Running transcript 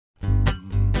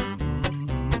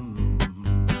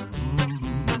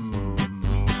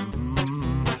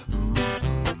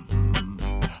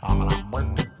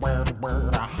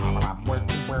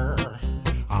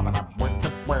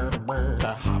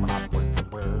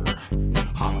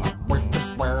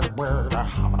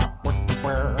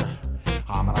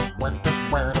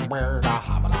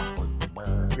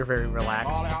very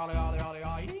relaxed.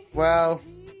 Well,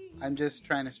 I'm just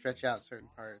trying to stretch out certain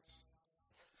parts.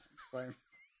 That's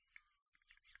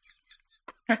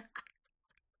why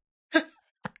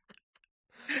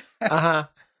Uh-huh.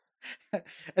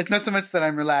 it's not so much that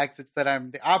I'm relaxed, it's that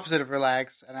I'm the opposite of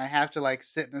relaxed, and I have to like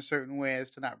sit in a certain way as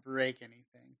to not break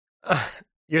anything.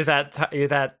 You're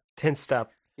that tensed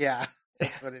up. Yeah,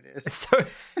 that's what it is. So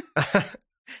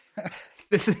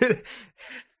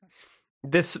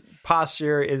this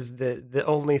posture is the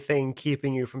only thing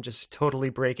keeping you from just totally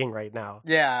breaking right now.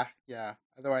 Yeah.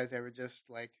 Otherwise, I would just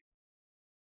like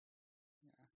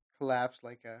collapse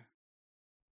like a,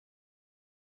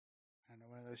 I don't know,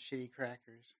 one of those shitty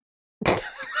crackers.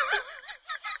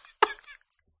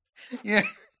 Yeah.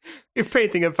 You're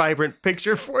painting a vibrant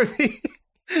picture for me.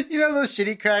 You know those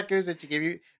shitty crackers that they give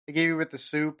you with the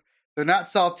soup? They're not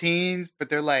saltines, but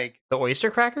they're like... The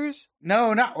oyster crackers?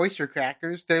 No, not oyster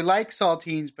crackers. They're like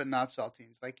saltines, but not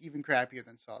saltines. Like even crappier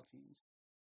than saltines.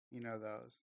 You know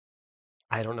those.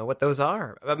 I don't know what those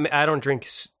are. I don't drink...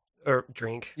 You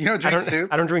don't drink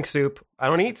soup? I don't drink soup. I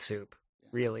don't eat soup,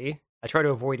 really. I try to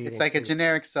avoid eating It's like soup. a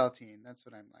generic saltine. That's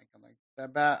what I'm like. I'm like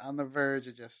about on the verge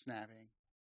of just snapping.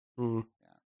 Mm.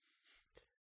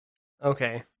 Yeah.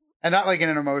 Okay. And not like in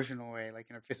an emotional way, like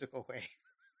in a physical way.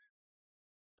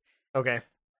 Okay.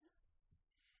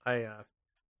 The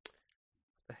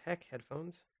heck,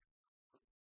 headphones?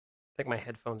 I think my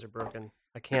headphones are broken.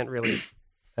 I can't really...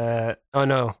 oh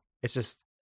no, it's just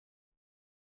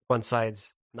one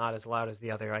side's not as loud as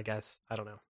the other, I guess. I don't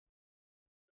know.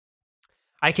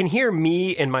 I can hear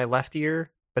me in my left ear,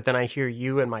 but then I hear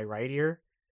you in my right ear,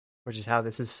 which is how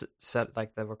this is set,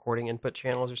 like the recording input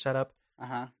channels are set up.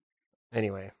 Uh-huh.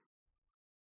 Anyway.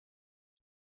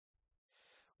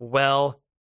 Well,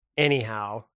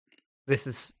 anyhow, this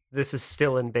is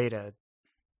still in beta.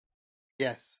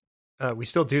 Yes. We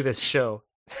still do this show.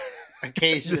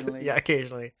 Occasionally. Yeah,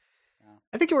 occasionally. Yeah.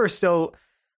 I think we're still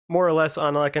more or less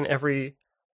on like an every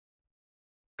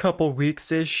couple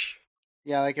weeks-ish.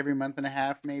 Yeah, like every month and a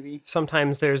half, maybe.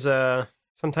 Sometimes there's a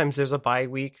bye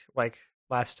week. Like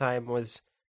last time was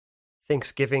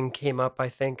Thanksgiving came up, I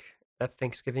think. That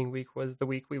Thanksgiving week was the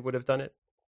week we would have done it.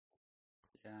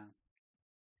 Yeah.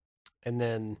 And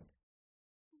then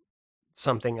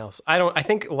something else. I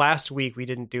think last week we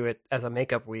didn't do it as a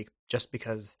makeup week just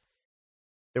because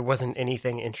there wasn't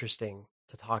anything interesting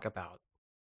to talk about.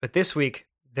 But this week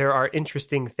there are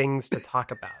interesting things to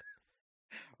talk about.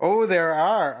 Oh, there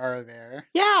are there?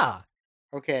 Yeah.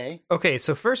 Okay. Okay,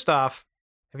 so first off,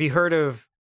 have you heard of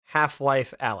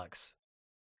Half-Life Alyx?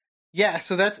 Yeah,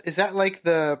 so is that like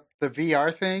the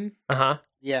VR thing? Uh-huh.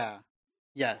 Yeah.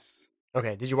 Yes.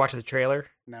 Okay, did you watch the trailer?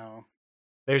 No.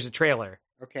 There's a trailer.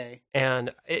 Okay.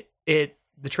 And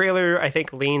the trailer I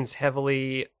think leans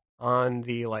heavily on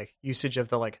the like usage of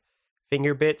the like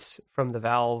finger bits from the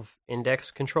Valve Index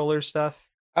controller stuff.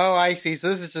 Oh, I see. So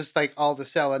this is just like all to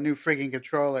sell a new friggin'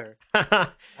 controller.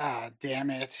 Ah, damn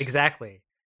it. Exactly.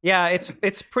 Yeah,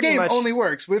 it's pretty Game much only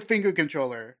works with finger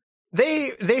controller.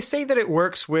 They say that it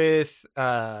works with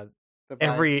The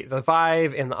Vive. the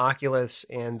Vive and the Oculus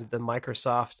and the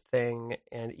Microsoft thing,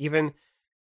 and even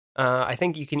I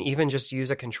think you can even just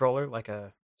use a controller like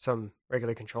some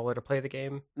regular controller to play the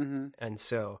game. Mm-hmm. And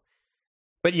so,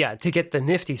 but yeah, to get the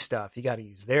nifty stuff, you got to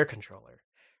use their controller.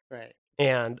 Right.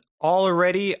 And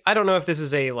already, I don't know if this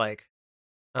is a like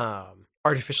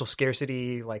artificial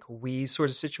scarcity, like Wii sort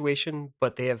of situation,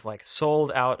 but they have like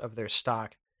sold out of their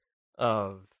stock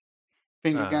of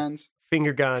Finger guns.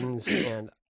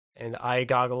 and eye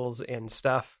goggles and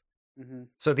stuff. Mm-hmm.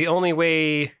 So the only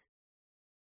way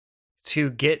to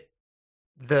get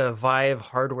the Vive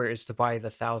hardware is to buy the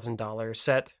 $1,000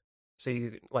 set. So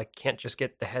you like can't just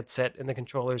get the headset and the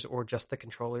controllers or just the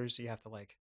controllers. You have to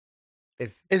like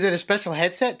Is it a special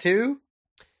headset too?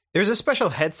 There's a special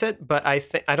headset, but I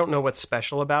don't know what's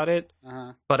special about it.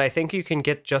 Uh-huh. But I think you can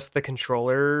get just the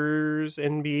controllers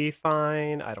and be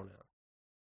fine. I don't know.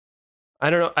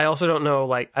 I also don't know.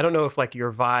 Like, I don't know if like your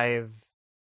Vive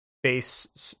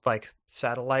base like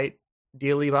satellite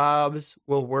dealy bobs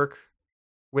will work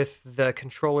with the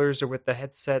controllers or with the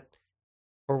headset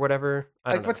or whatever.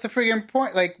 I don't know. What's the friggin'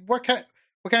 point? Like, what kind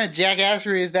of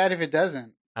jackassery is that if it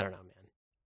doesn't? I don't know, man.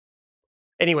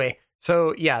 Anyway,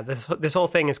 so yeah, this whole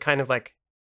thing is kind of like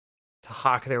to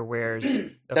hawk their wares.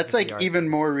 That's like even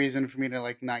more reason for me to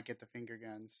like not get the finger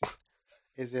guns.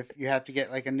 Is if you have to get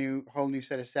like a whole new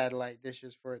set of satellite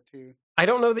dishes for it too. I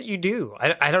don't know that you do.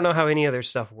 I don't know how any other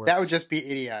stuff works. That would just be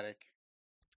idiotic.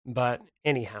 But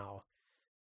anyhow,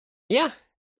 yeah,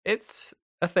 it's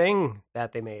a thing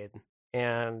that they made,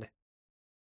 and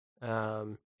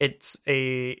it's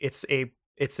a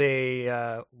It's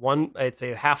a It's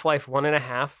a Half-Life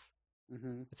 1.5.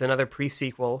 Mm-hmm. It's another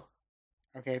pre-sequel.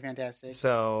 Okay, fantastic.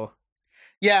 So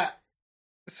Yeah,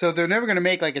 so they're never going to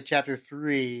make like a chapter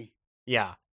 3.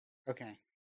 yeah. Okay.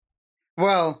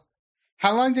 Well,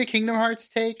 how long did Kingdom Hearts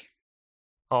take?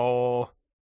 Oh,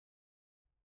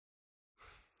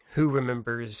 who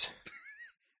remembers?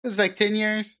 It was like 10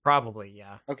 years. Probably,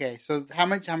 yeah. Okay, so how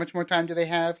much more time do they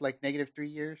have? Like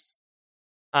 -3 years?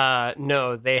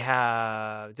 No, they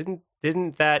have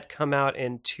didn't that come out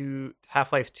in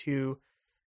Half-Life 2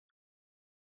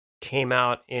 came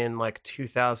out in like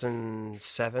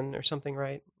 2007 or something,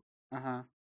 right? Uh-huh.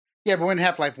 Yeah, but when did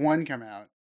Half-Life 1 come out?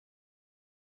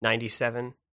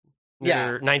 97? Yeah.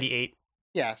 Or 98.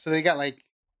 Yeah, so they got like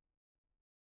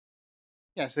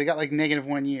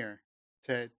 -1 year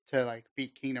to like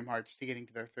beat Kingdom Hearts to getting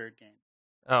to their third game.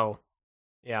 Oh.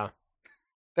 Yeah.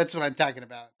 That's what I'm talking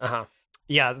about. Uh-huh.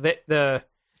 Yeah,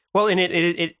 well, and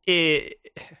it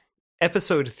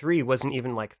episode 3 wasn't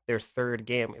even like their third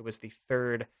game. It was the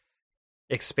third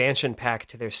expansion pack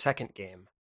to their second game.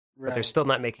 Right. But they're still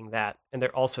not making that, and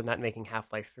they're also not making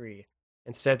Half-Life 3.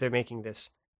 Instead, they're making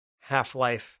this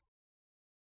Half-Life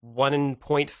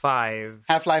 1.5.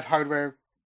 Half-Life hardware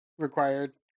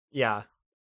required. Yeah.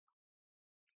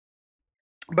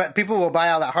 But people will buy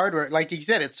all that hardware. Like you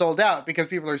said, it's sold out because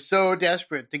people are so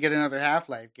desperate to get another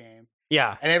Half-Life game.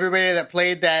 Yeah. And everybody that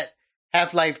played that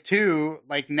Half-Life 2,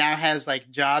 like, now has, like,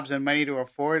 jobs and money to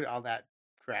afford all that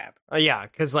crap. Yeah,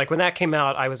 because, like, when that came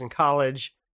out, I was in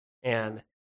college, and,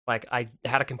 like, I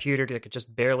had a computer that could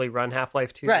just barely run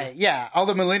Half-Life 2. Right, yeah. All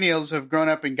the millennials have grown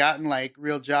up and gotten, like,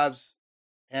 real jobs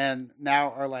and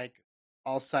now are, like,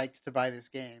 all psyched to buy this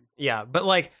game. Yeah, but,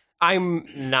 like,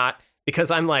 I'm not,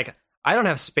 because I'm, like, I don't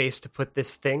have space to put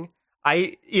this thing.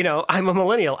 I'm a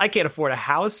millennial. I can't afford a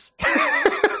house.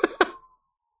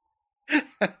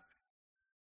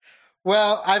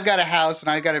 Well, I've got a house and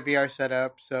I've got a VR set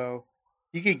up, so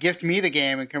you could gift me the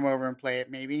game and come over and play it,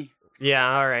 maybe.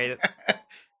 Yeah, all right.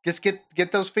 Just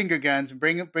get those finger guns and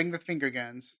bring the finger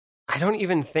guns. I don't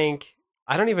even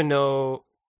know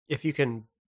if you can.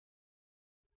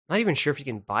 Not even sure if you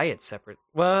can buy it separate.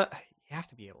 Well, you have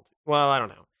to be able to. Well, I don't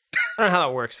know. I don't know how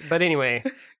that works, but anyway,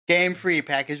 game free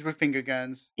package with finger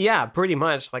guns. Yeah, pretty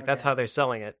much. Like, Okay. that's how they're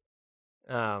selling it.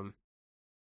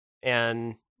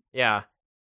 And yeah,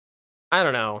 I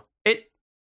don't know. I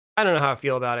don't know how I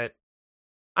feel about it.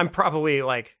 I'm probably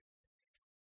like,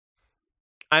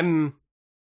 All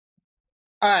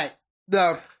right.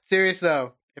 No, serious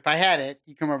though. If I had it,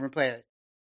 you come over and play it.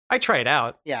 I try it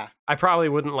out. Yeah. I probably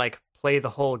wouldn't like play the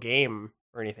whole game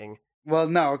or anything. Well,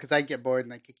 no, because I'd get bored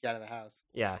and I'd kick you out of the house.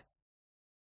 Yeah.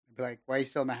 I'd be like, why are you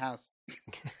still in my house?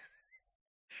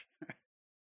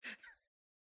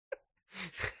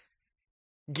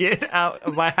 Get out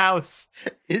of my house.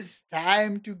 It's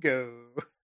time to go.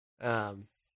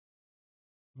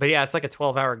 But yeah, it's like a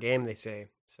 12-hour game, they say.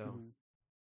 So,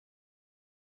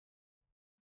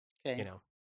 Okay. you know,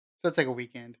 So it's like a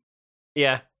weekend.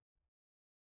 yeah.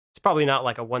 It's probably not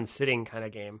like a one sitting kind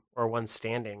of game or one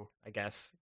standing, I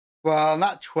guess. Well,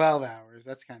 not 12 hours.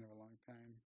 That's kind of a long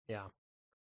time. Yeah.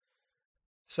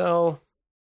 So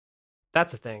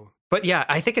that's a thing. But yeah,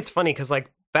 I think it's funny because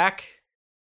like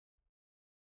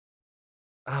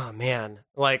oh man,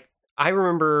 like I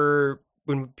remember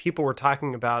when people were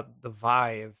talking about the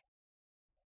Vive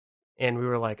and we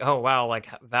were like, oh wow, like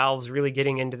Valve's really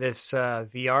getting into this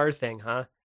VR thing, huh?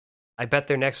 I bet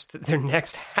their next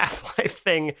Half-Life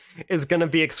thing is going to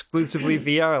be exclusively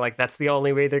VR. Like that's the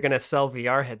only way they're going to sell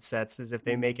VR headsets is if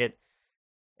they make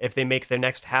their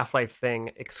next Half-Life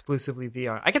thing exclusively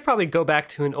VR. I could probably go back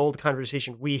to an old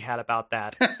conversation we had about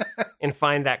that and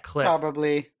find that clip.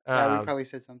 Probably. Yeah, we probably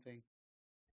said something.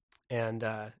 And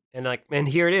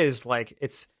here it is. Like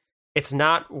it's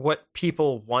not what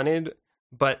people wanted,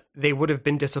 but they would have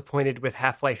been disappointed with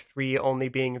Half-Life 3 only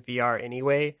being VR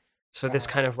anyway. So this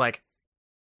kind of like,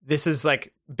 this is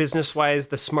like business wise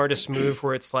the smartest move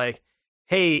where it's like,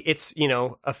 hey, it's,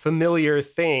 a familiar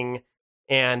thing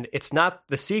and it's not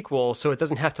the sequel, so it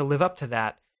doesn't have to live up to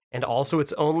that. And also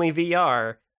it's only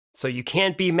VR, so you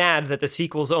can't be mad that the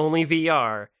sequel's only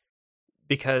VR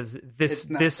because this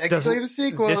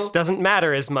doesn't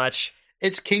matter as much.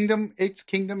 It's Kingdom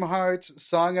Hearts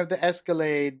Song of the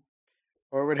Escalade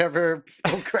or whatever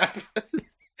bullcrap.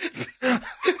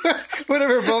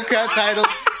 Whatever bullcrap titles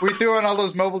we threw on all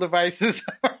those mobile devices.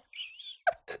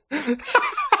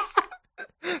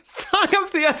 Song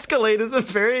of the Escalade is a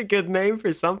very good name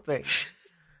for something.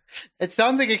 It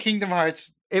sounds like a Kingdom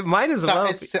Hearts. It might as well.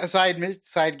 It's a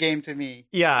side game to me.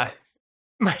 Yeah,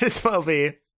 might as well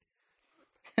be.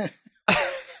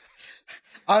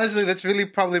 Honestly, that's really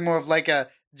probably more of like a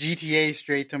GTA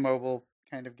straight to mobile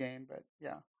kind of game, but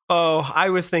yeah. Oh, I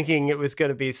was thinking it was going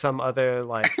to be some other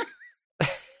like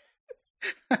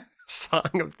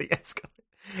Song of the Escalade.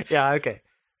 Yeah, okay.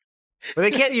 But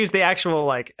they can't use the actual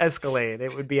like Escalade.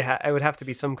 It would be it would have to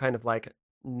be some kind of like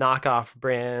knockoff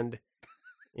brand,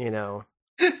 you know.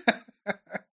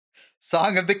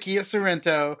 Song of the Kia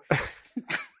Sorrento.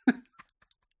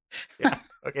 Yeah.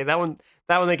 Okay, that one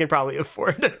they can probably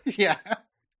afford. Yeah.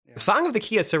 The Song of the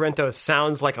Kia Sorrento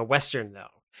sounds like a Western though.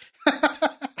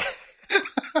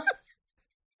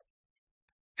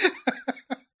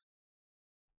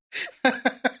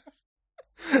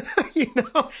 You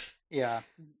know? Yeah.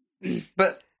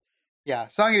 But yeah,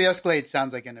 Song of the Escalade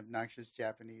sounds like an obnoxious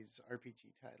Japanese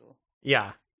RPG title.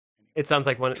 Yeah. It sounds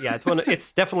like one. Yeah,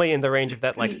 it's definitely in the range of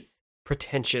that like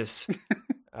pretentious,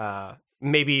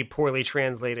 maybe poorly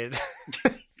translated.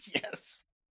 Yes.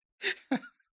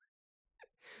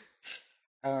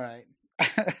 All right.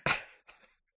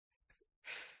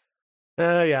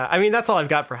 Yeah. I mean, that's all I've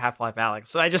got for Half-Life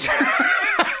Alyx. I just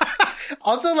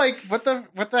Also, like, what the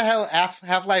hell,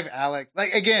 Half-Life Alyx?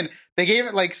 Like, again, they gave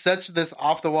it like such this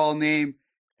off the wall name.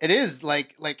 It is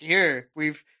like here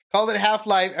we've called it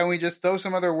Half-Life, and we just throw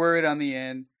some other word on the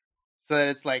end, so that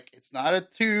it's like it's not a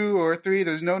 2 or 3.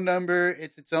 There's no number.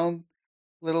 It's its own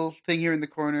little thing here in the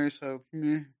corner. So,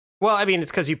 well, I mean,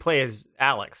 it's because you play as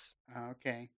Alex.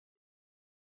 Okay.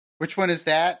 Which one is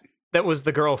that? That was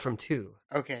the girl from 2.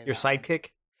 Okay. Your sidekick?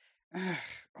 Oh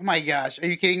my gosh. Are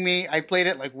you kidding me? I played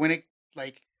it like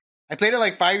I played it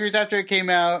like 5 years after it came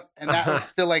out, and that was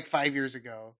still like 5 years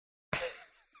ago. I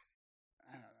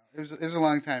don't know. It was a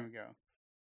long time ago.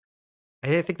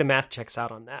 I think the math checks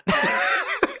out on that.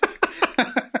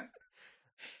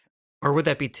 Or would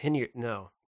that be 10 years? No.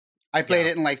 I played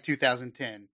it in like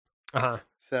 2010. Uh-huh.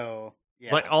 So,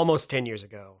 yeah. Like almost 10 years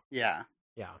ago. Yeah.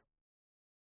 Yeah.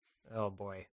 Oh,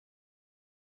 boy.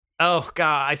 Oh,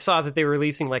 God. I saw that they were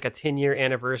releasing like a 10-year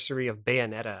anniversary of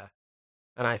Bayonetta.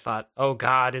 And I thought, oh,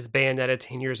 God, is Bayonetta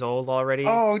 10 years old already?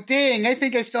 Oh, dang. I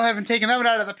think I still haven't taken that one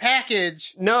out of the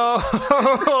package. No.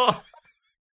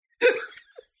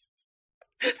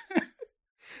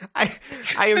 I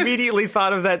immediately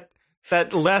thought of that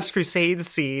Last Crusade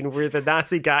scene where the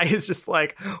Nazi guy is just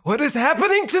like, what is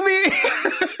happening to me?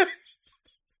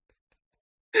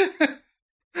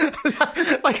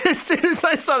 Like, as soon as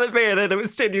I saw that Bayonetta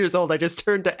was 10 years old, I just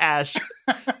turned to ash.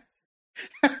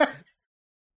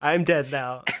 I'm dead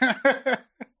now.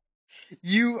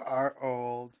 You are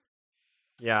old.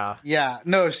 Yeah. Yeah.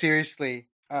 No, seriously.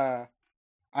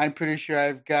 I'm pretty sure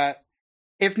I've got,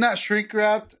 if not shrink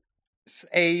wrapped,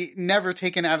 a never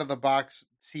taken out of the box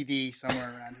CD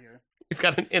somewhere around here. You've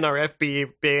got an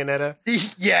NRFB Bayonetta?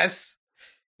 Yes.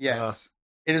 Yes.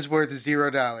 It is worth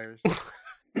 $0.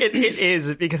 It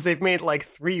is, because they've made like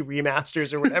 3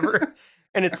 remasters or whatever.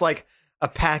 And it's like a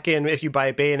pack-in if you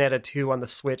buy Bayonetta 2 on the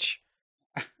Switch.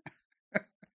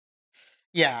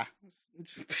 Yeah. You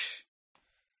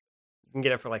can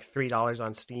get it for like $3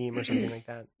 on Steam or something like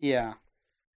that. Yeah.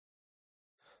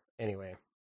 Anyway.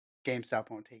 GameStop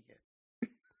won't take it.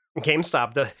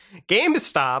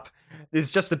 GameStop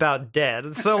is just about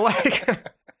dead. So like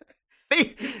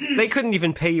they couldn't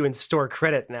even pay you in store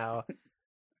credit now.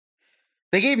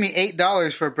 They gave me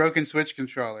 $8 for a broken Switch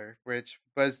controller, which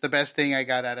was the best thing I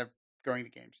got out of going to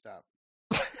GameStop.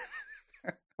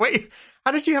 Wait,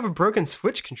 how did you have a broken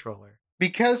Switch controller?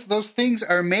 Because those things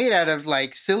are made out of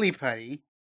like silly putty.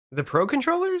 The Pro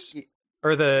controllers?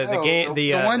 Or the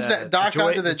ones that dock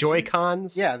onto the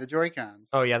Joy-Cons? Yeah, the Joy-Cons.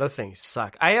 Oh yeah, those things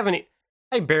suck. I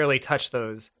barely touch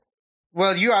those.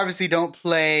 Well, you obviously don't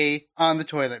play on the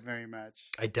toilet very much.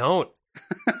 I don't.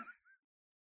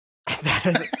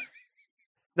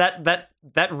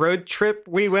 That road trip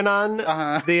we went on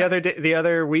the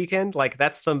other weekend, like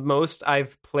that's the most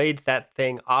I've played that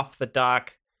thing off the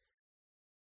dock.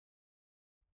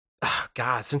 Oh,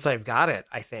 God, since I've got it,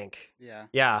 I think. Yeah.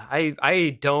 Yeah,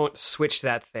 I don't switch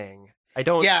that thing. I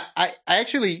don't. Yeah, I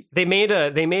actually. They made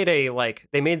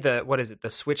the what is it, the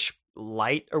Switch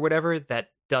Lite or whatever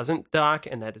that doesn't dock,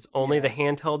 and that is only the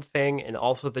handheld thing, and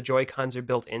also the Joy-Cons are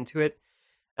built into it.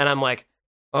 And I'm like,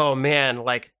 oh man,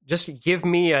 like just give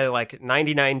me a like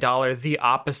 $99 the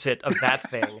opposite of that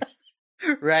thing.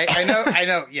 Right. I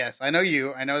know. Yes, I know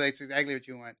you. I know that's exactly what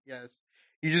you want. Yes,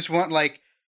 you just want like.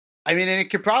 I mean, and it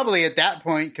could probably at that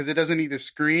point, because it doesn't need a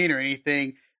screen or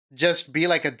anything, just be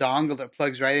like a dongle that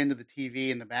plugs right into the TV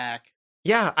in the back.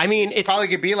 Yeah, I mean, it's probably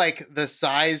could be like the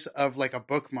size of like a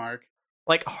bookmark.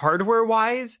 Like hardware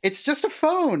wise, it's just a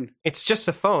phone. It's just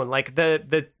a phone. Like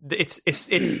it's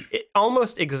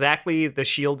almost exactly the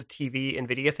Shield TV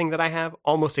NVIDIA thing that I have.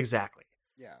 Almost exactly.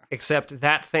 Yeah. Except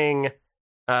that thing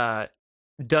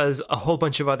does a whole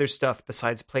bunch of other stuff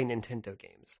besides play Nintendo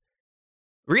games.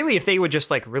 Really, if they would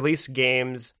just like release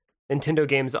games, Nintendo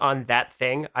games on that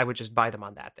thing, I would just buy them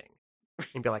on that thing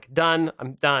and be like, done.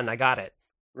 I'm done. I got it.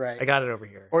 Right. I got it over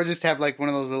here. Or just have like one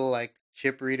of those little like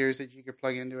chip readers that you could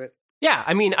plug into it. Yeah,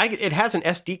 I mean, it has an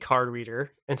SD card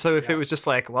reader, and so if it was just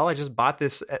like, well, I just bought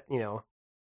this,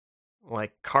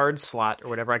 like card slot or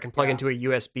whatever, I can plug into a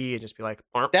USB and just be like,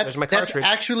 there's my cartridge. That's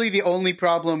actually the only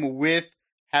problem with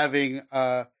having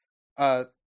a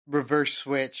reverse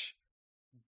switch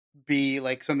be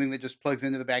like something that just plugs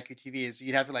into the back of your TV is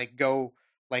you'd have to like go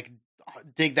like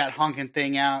dig that honking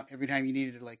thing out every time you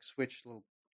needed to like switch little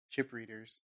chip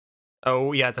readers.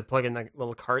 Oh yeah, to plug in the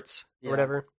little carts or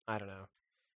whatever. I don't know.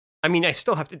 I mean, I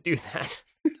still have to do that.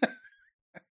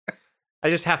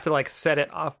 I just have to like set it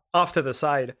off to the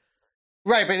side.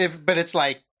 Right, but it's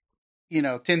like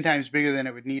 10 times bigger than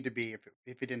it would need to be if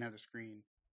it didn't have a screen.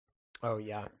 Oh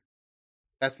yeah,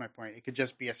 that's my point. It could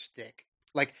just be a stick.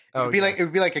 Like it would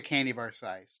be like a candy bar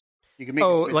size. You could make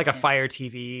like a Fire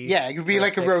TV. Yeah, it could be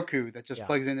like a Roku that just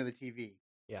plugs into the TV.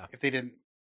 Yeah, if they didn't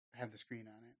have the screen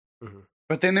on it. Mm-hmm.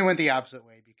 But then they went the opposite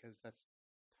way because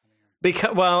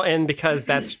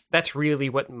that's really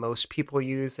what most people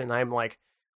use, and I am like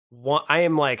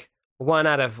one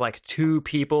out of like 2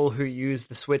 people who use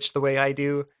the Switch the way I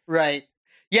do. Right.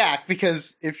 Yeah,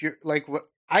 because if you're like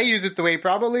I use it the way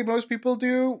probably most people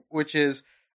do, which is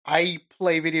I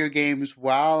play video games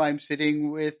while I'm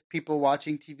sitting with people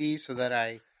watching TV so that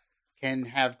I can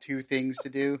have 2 things to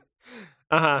do.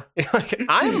 Like,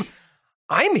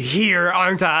 I'm here,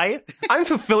 aren't I? I'm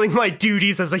fulfilling my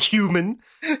duties as a human.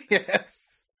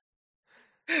 Yes.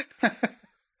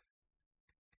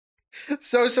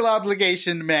 Social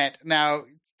obligation met. Now,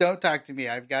 don't talk to me.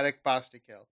 I've got a boss to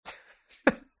kill.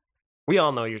 We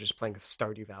all know you're just playing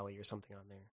Stardew Valley or something on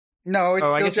there. No, it's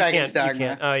still Dragon's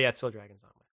Dogma. Oh yeah, it's still Dragon's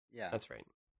Dogma. Yeah, that's right.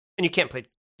 And you can't play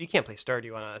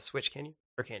Stardew on a Switch, can you?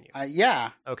 Or can you?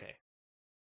 Yeah. Okay.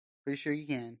 Pretty sure you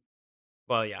can.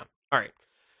 Well, yeah. All right.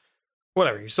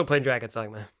 Whatever. You're still playing Dragon's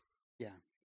Dogma. Yeah.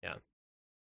 Yeah.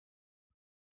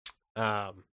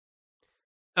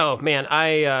 Oh man,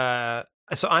 I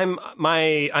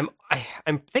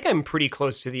think I'm pretty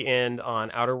close to the end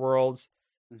on Outer Worlds.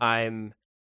 Mm-hmm.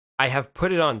 I have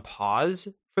put it on pause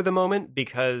for the moment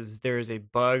because there's a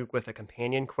bug with a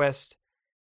companion quest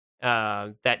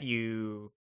that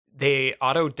they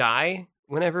auto die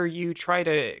whenever you try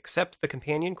to accept the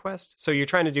companion quest. So you're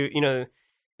trying to do,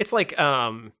 it's like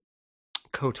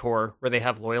KOTOR where they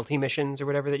have loyalty missions or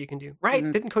whatever that you can do. Right?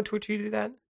 Mm-hmm. Didn't KOTOR 2 do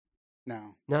that?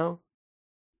 No. Not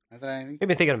that I think.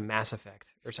 Maybe I'm thinking of Mass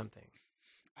Effect or something.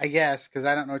 I guess, because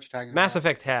I don't know what you're talking Mass about.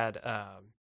 Effect had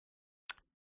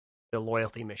the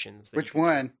loyalty missions. Which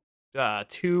one?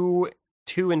 2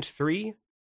 and 3,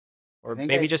 or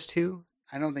maybe just 2.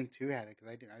 I don't think 2 had it because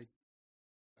I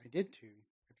did 2.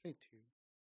 I played 2.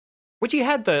 But you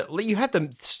had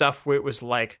the stuff where it was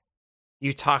like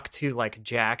you talk to like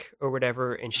Jack or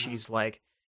whatever, and she's like,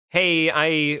 "Hey,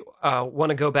 I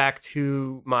want to go back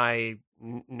to my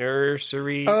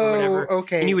nursery." or whatever.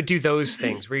 Okay. And you would do those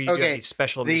things where you have these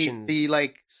special missions. The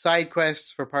like side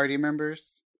quests for party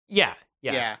members. Yeah.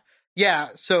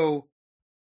 So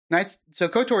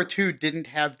KOTOR 2 didn't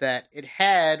have that.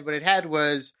 What it had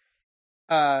was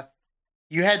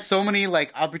you had so many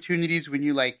like opportunities when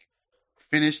you like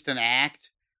finished an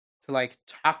act to like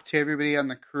talk to everybody on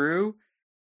the crew,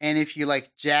 and if you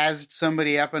like jazzed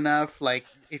somebody up enough, like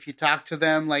if you talked to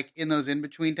them like in those in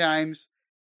between times,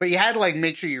 but you had to like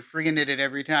make sure you're friggin' it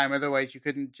every time, otherwise you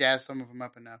couldn't jazz some of them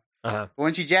up enough. But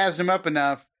once you jazzed them up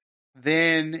enough,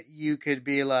 then you could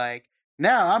be like,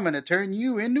 now I'm going to turn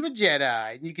you into a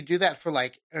Jedi. And you could do that for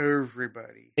like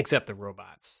everybody. Except the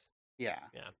robots. Yeah.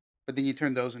 But then you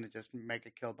turn those into just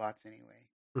mega killbots anyway.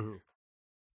 Mm-hmm.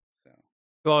 So.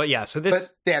 Well, yeah. So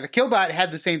this. But yeah, the killbot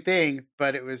had the same thing,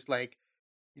 but it was like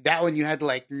that one you had to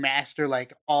like master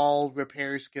like all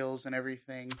repair skills and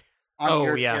everything on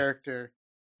your character.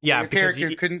 So your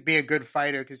character couldn't be a good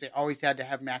fighter because they always had to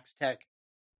have max tech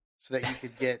so that you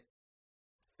could get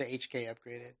the HK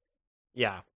upgraded.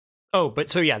 Yeah. Oh, but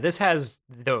so yeah, this has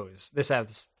those. This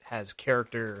has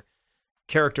character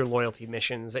loyalty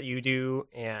missions that you do,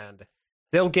 and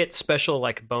they'll get special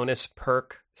like bonus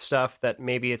perk stuff that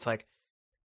maybe it's like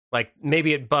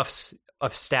maybe it buffs a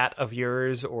stat of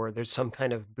yours, or there's some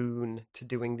kind of boon to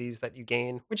doing these that you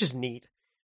gain, which is neat.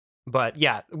 But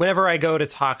yeah, whenever I go to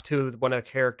talk to one of the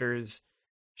characters,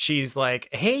 she's like,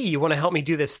 "Hey, you want to help me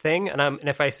do this thing?" And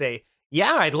if I say,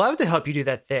 "Yeah, I'd love to help you do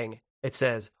that thing," it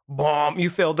says, "Bomb, you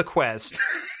failed the quest."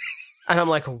 And I'm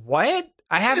like, "What?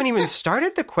 I haven't even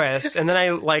started the quest. And then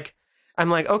I'm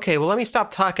like, okay, well, let me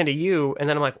stop talking to you. And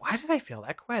then I'm like, why did I fail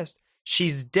that quest?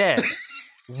 She's dead.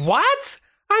 What?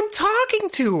 I'm talking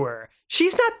to her.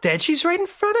 She's not dead. She's right in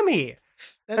front of me.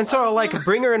 And so I'll like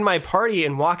bring her in my party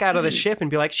and walk out of the ship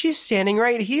and be like, she's standing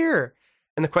right here.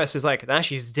 And the quest is like, nah,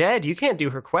 she's dead. You can't do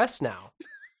her quest now.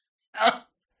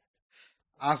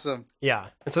 Awesome. Yeah.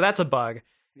 And so that's a bug.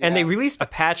 Yeah. And they released a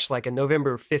patch like on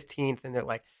November 15th. And they're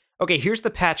like, okay, here's the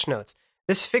patch notes.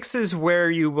 This fixes where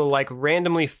you will like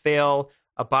randomly fail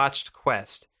a botched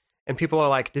quest. And people are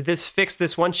like, did this fix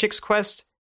this one chick's quest?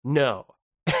 No,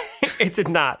 it did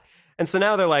not. And so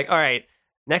now they're like, all right,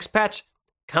 next patch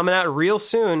coming out real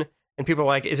soon. And people are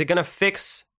like, is it going to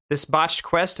fix this botched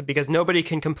quest? Because nobody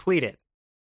can complete it.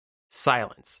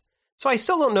 Silence. So I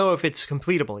still don't know if it's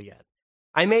completable yet.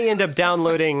 I may end up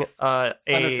downloading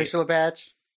unofficial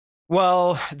patch.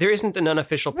 Well, there isn't an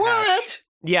unofficial patch. What?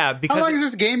 Yeah, because how long has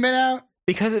this game been out?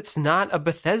 Because it's not a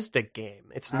Bethesda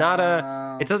game. It's not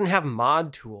it doesn't have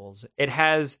mod tools. It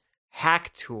has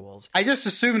hack tools. I just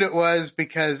assumed it was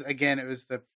because again, it was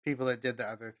the people that did the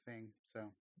other thing.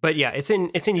 So, but yeah, it's in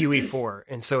UE4,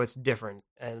 and so it's different.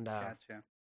 And gotcha.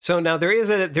 So now there is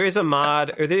a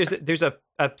mod, or there's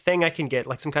a thing I can get,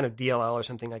 like some kind of DLL or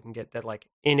something I can get that like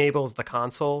enables the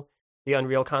console, the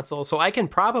Unreal console. So I can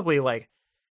probably like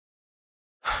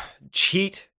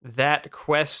cheat that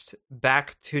quest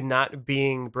back to not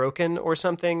being broken or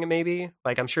something, maybe.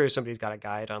 Like I'm sure somebody's got a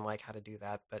guide on like how to do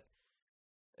that, but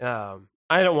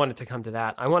I don't want it to come to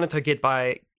that. I want it to get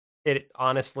by it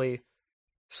honestly.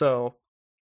 So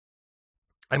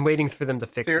I'm waiting for them to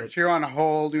fix it. So you're on a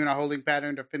hold, doing a holding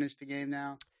pattern to finish the game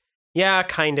now? Yeah,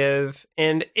 kind of.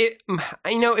 And it,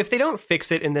 if they don't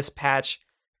fix it in this patch,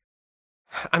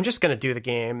 I'm just going to do the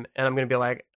game and I'm going to be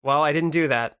like, well, I didn't do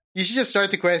that. You should just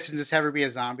start the quest and just have her be a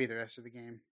zombie the rest of the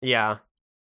game. Yeah.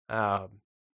 And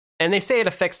they say it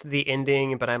affects the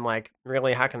ending, but I'm like,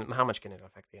 really, how much can it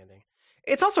affect the ending?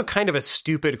 It's also kind of a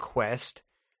stupid quest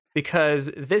because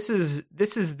this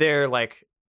is their like,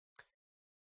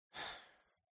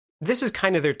 this is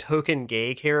kind of their token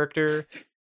gay character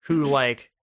who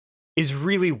like is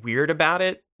really weird about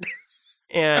it.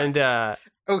 And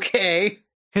okay.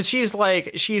 Because she's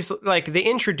like they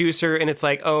introduce her and it's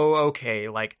like, oh, okay,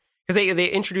 like because they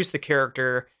introduce the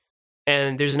character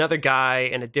and there's another guy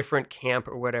in a different camp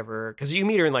or whatever, because you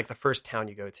meet her in like the first town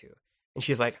you go to, and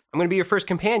she's like, I'm gonna be your first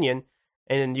companion,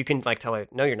 and you can like tell her,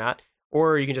 no, you're not,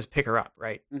 or you can just pick her up,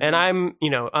 right? Mm-hmm. And I'm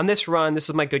on this run, this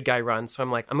is my good guy run, so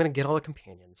I'm like, I'm gonna get all the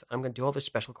companions, I'm gonna do all the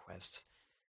special quests.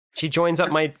 She joins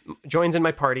in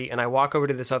my party, and I walk over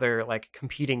to this other like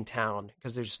competing town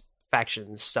because there's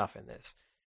factions stuff in this.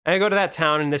 And I go to that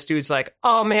town, and this dude's like,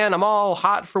 "Oh man, I'm all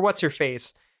hot for what's her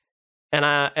face,"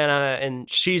 and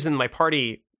she's in my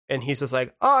party, and he's just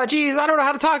like, "Oh geez, I don't know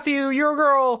how to talk to you. You're a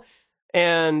girl,"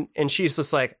 and she's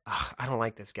just like, "I don't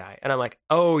like this guy," and I'm like,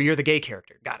 "Oh, you're the gay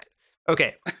character. Got it.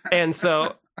 Okay." And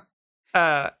so,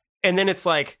 and then it's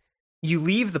like you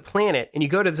leave the planet and you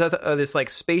go to this like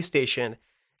space station,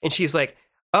 and she's like,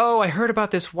 "Oh, I heard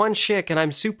about this one chick, and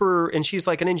and she's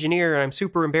like an engineer, and I'm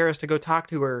super embarrassed to go talk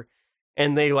to her."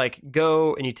 And they like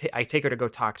go and I take her to go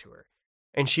talk to her.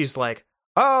 And she's like,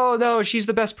 oh no, she's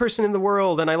the best person in the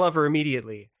world. And I love her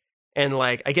immediately. And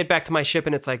like, I get back to my ship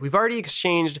and it's like, we've already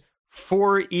exchanged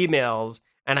 4 emails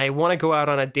and I want to go out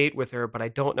on a date with her, but I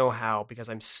don't know how because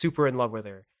I'm super in love with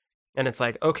her. And it's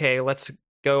like, okay, let's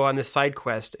go on this side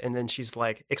quest. And then she's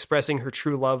like expressing her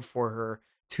true love for her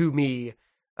to me.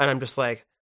 And I'm just like,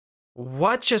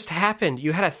 what just happened?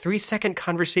 You had a 3-second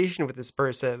conversation with this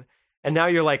person. And now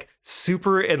you're like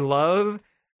super in love.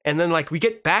 And then like we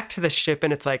get back to the ship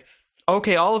and it's like,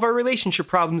 okay, all of our relationship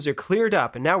problems are cleared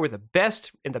up. And now we're the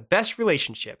best in the best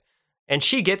relationship. And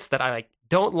she gets that I like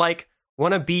don't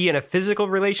want to be in a physical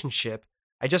relationship.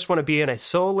 I just want to be in a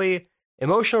solely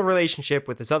emotional relationship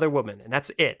with this other woman. And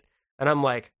that's it. And I'm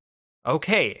like,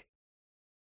 okay,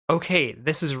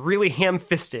 this is really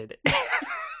ham-fisted.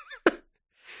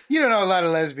 You don't know a lot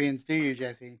of lesbians, do you,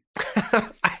 Jesse?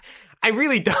 I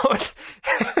really don't.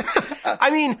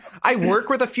 I mean, I work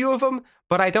with a few of them,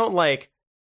 but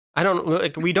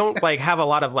we don't like have a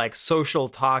lot of like social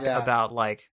talk about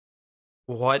like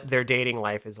what their dating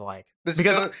life is like. This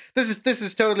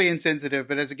is totally insensitive,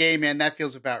 but as a gay man, that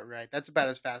feels about right. That's about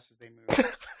as fast as they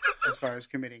move as far as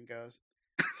committing goes.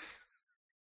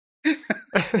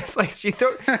 It's like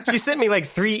she sent me like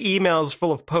 3 emails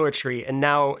full of poetry, and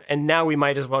now we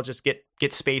might as well just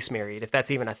get space married if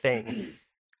that's even a thing.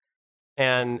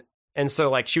 And so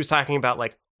like she was talking about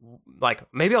like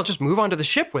maybe I'll just move onto the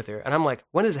ship with her, and I'm like,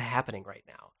 what is happening right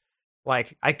now?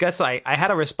 Like I guess I had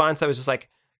a response that was just like,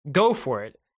 go for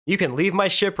it. you can leave my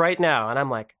ship right now. And I'm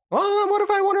like, well, what if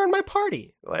I want her in my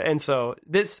party? And so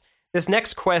this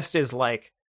next quest is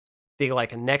like the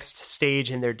like next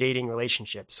stage in their dating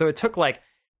relationship. So it took like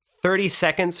 30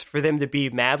 seconds for them to be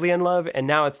madly in love, and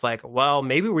now it's like, well,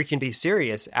 maybe we can be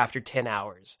serious after 10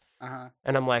 hours.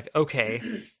 And I'm like,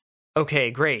 okay,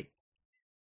 great.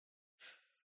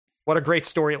 What a great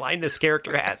storyline this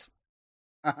character has.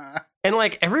 And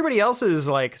like everybody else's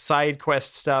like side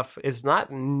quest stuff is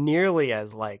not nearly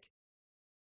as like,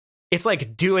 it's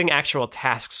like doing actual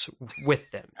tasks with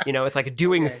them. You know, it's like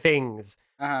doing things,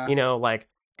 you know, like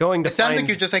going to it sounds like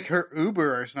you're just like her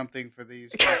Uber or something for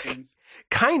these missions.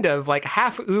 Kind of like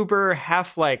half Uber,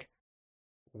 half like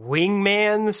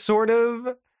wingman, sort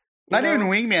of. Not even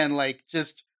wingman, like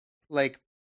just like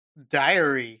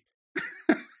diary.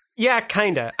 Yeah,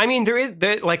 kind of. I mean,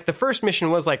 like the first mission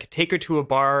was like take her to a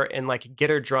bar and like get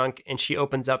her drunk, and she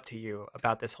opens up to you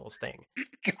about this whole thing.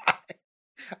 God.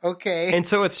 Okay. And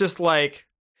so it's just like,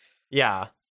 yeah.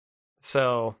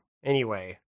 So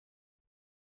anyway.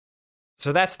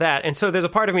 So that's that. And so there's a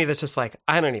part of me that's just like,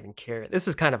 I don't even care. This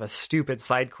is kind of a stupid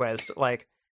side quest. Like,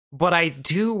 but I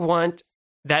do want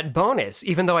that bonus,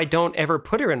 even though I don't ever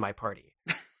put her in my party.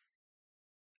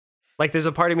 Like, there's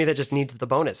a part of me that just needs the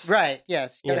bonus. Right,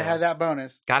 yes. You gotta have that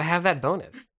bonus. Gotta have that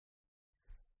bonus.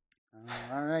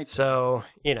 All right. So,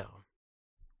 you know.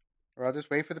 Or I'll just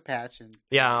wait for the patch. And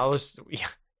yeah,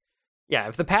 yeah,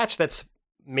 if the patch that's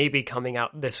maybe coming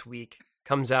out this week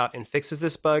comes out and fixes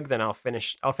this bug, then I'll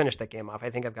finish that game off.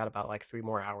 I think I've got about like 3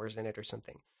 more hours in it or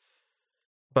something.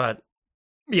 But,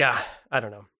 yeah, I don't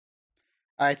know.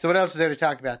 All right, so what else is there to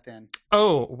talk about then?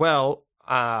 Oh, well,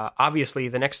 obviously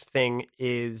the next thing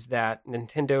is that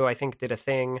Nintendo, I think, did a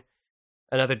thing,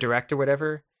 another direct or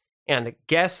whatever, and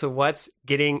guess what's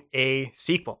getting a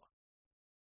sequel?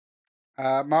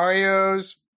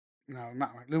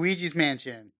 Luigi's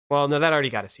Mansion. Well, no, that already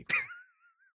got a sequel.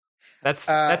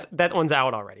 That one's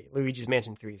out already. Luigi's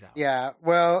Mansion 3's out. Yeah,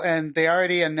 well, and they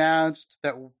already announced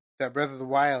that Breath of the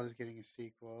Wild is getting a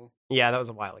sequel. Yeah, that was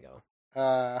a while ago.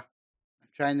 I'm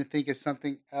trying to think of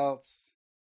something else.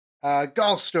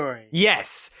 Golf Story.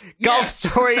 Yes. Golf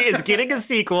Story is getting a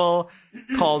sequel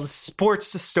called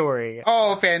Sports Story.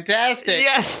 Oh, fantastic.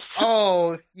 Yes.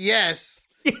 Oh, yes.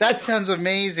 That sounds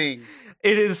amazing.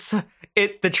 It is.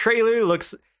 The trailer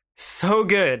looks so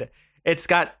good. It's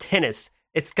got tennis.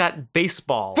 It's got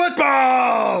baseball.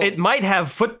 Football! It might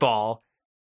have football.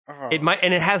 Oh. It might,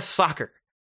 and it has soccer.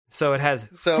 So it has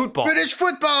football. British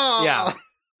football! Yeah.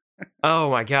 Oh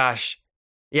my gosh.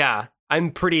 Yeah.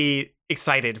 I'm pretty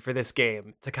excited for this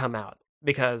game to come out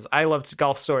because I loved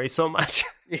Golf Story so much.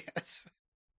 Yes.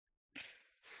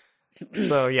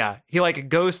 So yeah, he like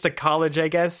goes to college, I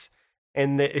guess,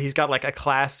 and he's got like a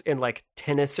class in like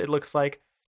tennis, it looks like.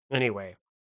 Anyway.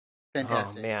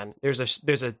 Fantastic. Oh man, there's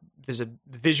a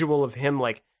visual of him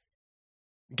like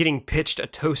getting pitched a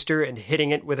toaster and hitting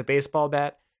it with a baseball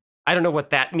bat. I don't know what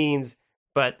that means,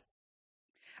 but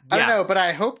I don't know, but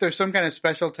I hope there's some kind of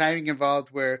special timing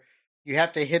involved where you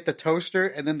have to hit the toaster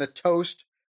and then the toast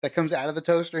that comes out of the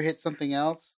toaster hits something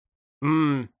else.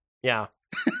 Yeah.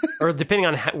 Or depending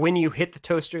on when you hit the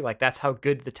toaster, like that's how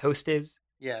good the toast is.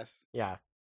 Yes. Yeah.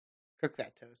 Cook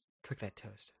that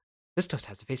toast. This toast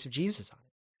has the face of Jesus on it.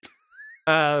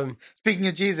 Speaking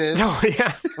of Jesus. Oh,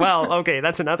 yeah. Well, okay,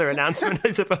 that's another announcement,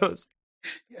 I suppose.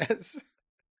 Yes.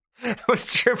 I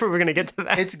wasn't sure if we were going to get to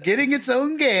that. It's getting its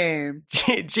own game.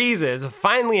 Jesus,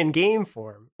 finally in game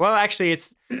form. Well, actually,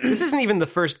 this isn't even the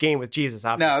first game with Jesus,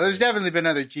 obviously. No, there's definitely been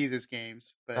other Jesus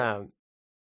games. But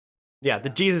yeah, the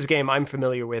Jesus game I'm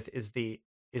familiar with is the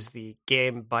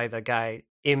game by the guy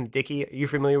M. Dickey. Are you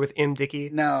familiar with M. Dickey?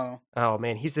 No. Oh,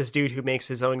 man, he's this dude who makes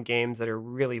his own games that are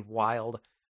really wild.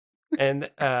 And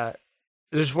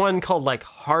there's one called like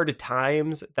Hard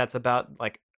Times that's about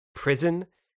like prison,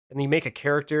 and you make a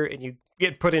character and you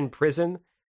get put in prison,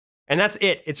 and that's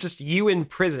it. It's just you in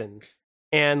prison,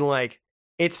 and like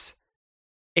it's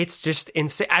just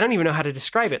insane. I don't even know how to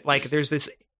describe it. Like there's this,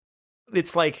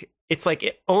 it's like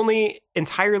only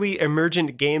entirely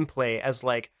emergent gameplay as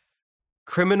like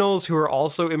criminals who are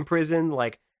also in prison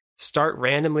like start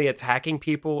randomly attacking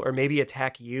people or maybe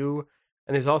attack you.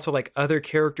 And there's also like other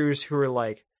characters who are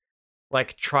like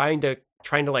trying to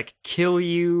like kill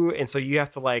you, and so you have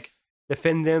to like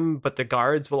defend them, but the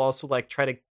guards will also like try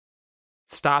to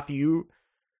stop you.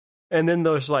 And then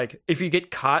there's like if you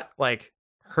get caught like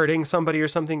hurting somebody or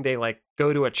something, they like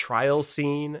go to a trial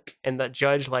scene, and the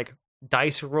judge like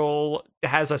dice roll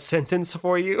has a sentence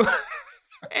for you.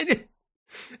 And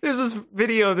there's this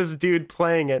video of this dude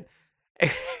playing it,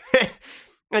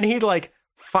 and he like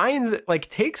finds like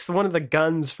takes one of the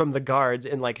guns from the guards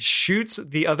and like shoots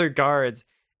the other guards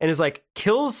and is like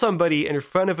kills somebody in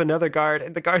front of another guard,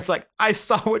 and the guard's like, I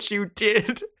saw what you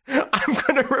did. I'm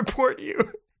gonna report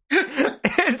you.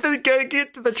 And they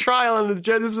get to the trial, and the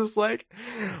judge is just like,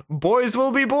 boys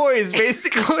will be boys,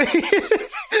 basically.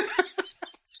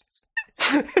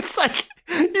 It's like,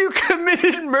 you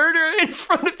committed murder in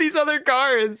front of these other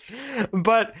guards,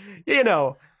 but you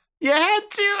know, you had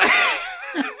to.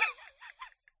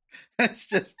 That's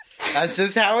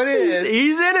just how it is.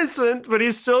 He's innocent, but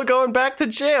he's still going back to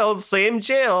jail. Same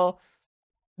jail.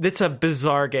 It's a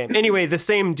bizarre game. Anyway, the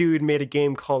same dude made a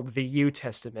game called The U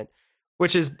Testament,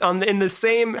 which is in the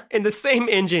same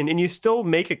engine, and you still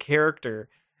make a character,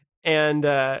 and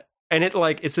it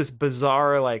like it's this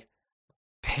bizarre like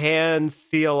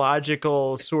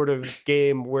pan-theological sort of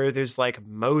game where there's like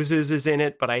Moses is in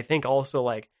it, but I think also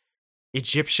like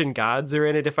Egyptian gods are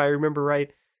in it, if I remember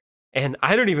right. And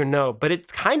I don't even know, but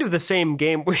it's kind of the same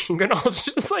game where you can also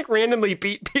just like randomly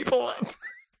beat people up.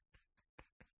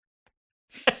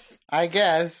 I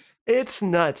guess. It's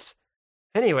nuts.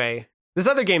 Anyway, this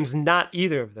other game's not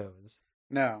either of those.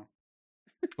 No.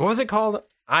 What was it called?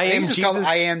 I Am Jesus? Called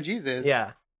I Am Jesus.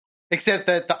 Yeah. Except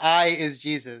that the I is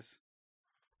Jesus.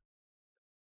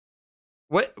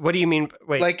 What do you mean?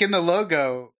 Wait. Like in the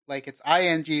logo, like it's I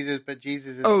Am Jesus, but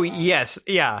Jesus is Oh, yes.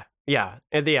 Yeah. Yeah.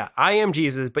 I Am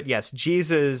Jesus, but yes,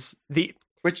 Jesus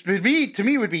which would be to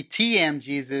me would be TM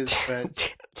Jesus,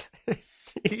 but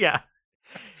yeah.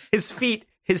 His feet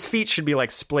should be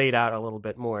like splayed out a little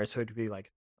bit more, so it'd be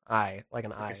like I, like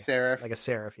an I. A serif. Like a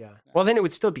serif, yeah. Well, then it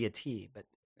would still be a T, but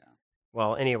yeah.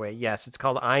 Well, anyway, yes, it's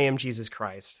called I Am Jesus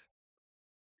Christ.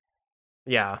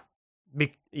 Yeah.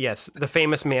 Yes, the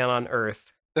famous man on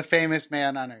earth. The famous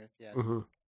man on earth, yes. Mm-hmm.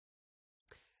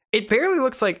 It barely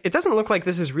looks like, it doesn't look like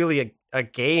this is really a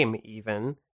game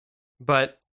even,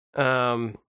 but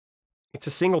it's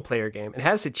a single player game. It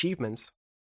has achievements.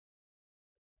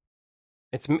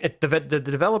 The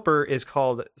developer is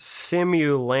called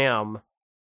Simulam.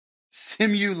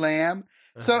 Simulam.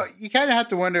 Uh-huh. So you kind of have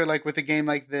to wonder, like with a game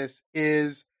like this,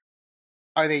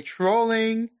 are they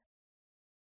trolling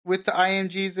with the I Am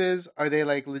Jesus? Are they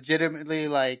like legitimately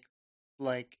like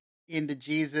into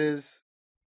Jesus?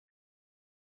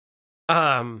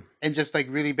 And just like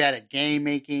really bad at game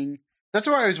making. That's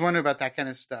why I was wondering about that kind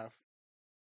of stuff.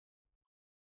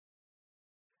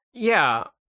 Yeah,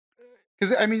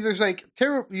 because I mean, there's like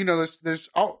terrible. You know, there's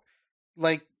all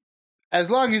like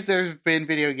as long as there's been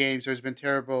video games, there's been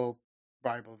terrible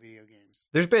Bible video games.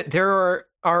 There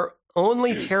are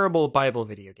only terrible Bible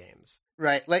video games,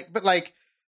 right? But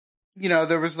you know,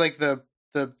 there was like the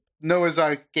Noah's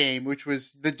Ark game, which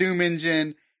was the Doom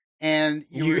engine, and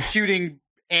you were shooting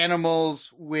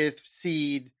animals with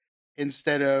seed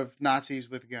instead of Nazis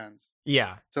with guns.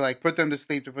 Yeah. To like put them to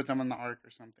sleep, to put them on the ark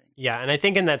or something. Yeah, and I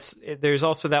think there's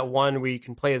also that one where you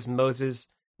can play as Moses.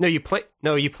 You play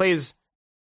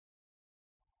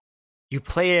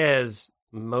as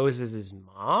Moses'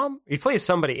 mom? You play as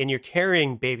somebody and you're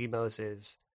carrying baby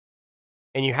Moses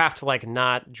and you have to like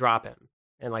not drop him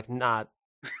and like not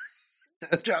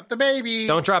drop the baby.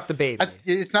 Don't drop the baby.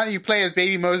 It's not you play as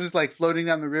baby Moses like floating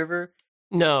down the river.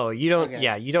 No, you don't. Okay.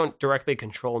 Yeah, you don't directly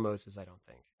control Moses, I don't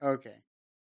think.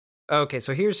 Okay,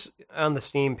 so here's on the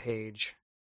Steam page.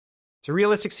 It's a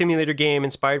realistic simulator game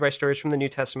inspired by stories from the New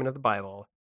Testament of the Bible.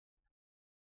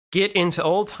 Get into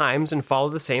old times and follow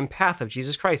the same path of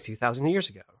Jesus Christ 2,000 years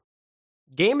ago.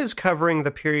 Game is covering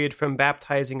the period from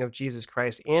baptizing of Jesus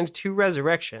Christ and to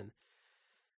resurrection.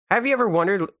 Have you ever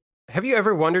wondered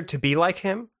to be like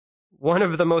him? One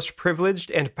of the most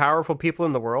privileged and powerful people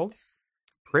in the world?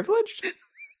 Privileged?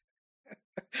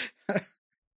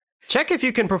 Check if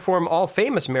you can perform all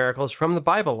famous miracles from the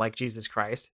Bible like Jesus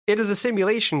Christ. It is a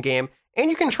simulation game, and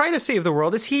you can try to save the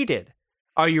world as he did.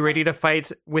 Are you ready to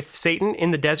fight with Satan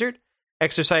in the desert?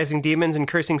 Exorcising demons and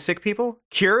cursing sick people?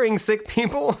 Curing sick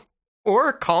people?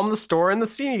 Or calm the storm in the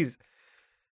seas?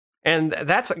 And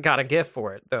that's got a gift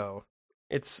for it, though.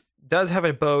 It does have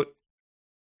a boat,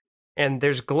 and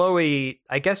there's glowy,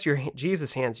 I guess, your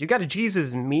Jesus hands. You got a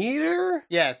Jesus meter?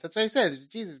 Yes, that's what I said. There's a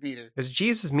Jesus meter. There's a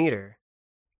Jesus meter.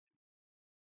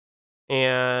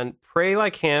 And pray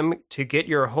like him to get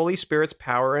your Holy Spirit's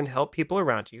power and help people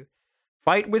around you.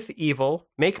 Fight with evil,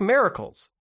 make miracles,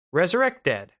 resurrect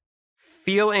dead,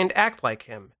 feel and act like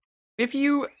him. If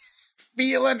you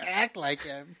feel and act like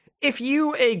him. If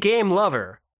you a game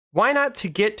lover, why not to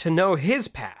get to know his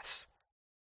past,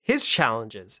 his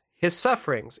challenges, his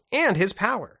sufferings, and his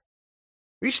power?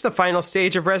 Reach the final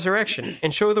stage of resurrection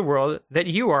and show the world that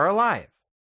you are alive.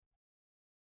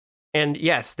 And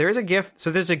yes, there is a gif.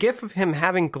 So there's a gif of him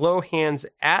having glow hands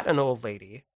at an old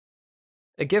lady,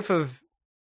 a gif of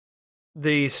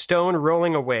the stone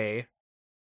rolling away,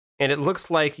 and it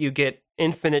looks like you get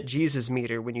infinite Jesus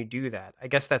meter when you do that. I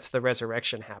guess that's the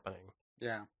resurrection happening.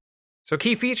 Yeah. So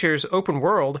key features: open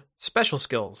world, special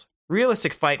skills,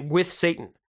 realistic fight with Satan,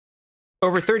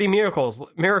 over 30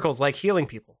 miracles like healing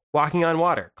people, walking on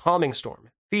water, calming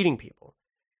storm, feeding people,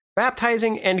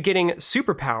 baptizing and getting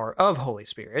superpower of Holy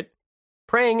Spirit,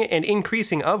 praying and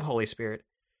increasing of Holy Spirit,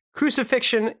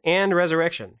 crucifixion and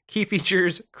resurrection. Key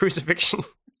features: crucifixion.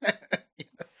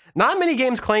 Yes. Not many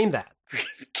games claim that.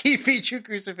 Key feature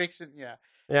crucifixion. Yeah.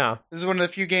 Yeah. This is one of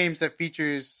the few games that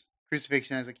features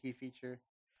crucifixion as a key feature.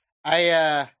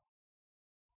 I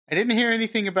didn't hear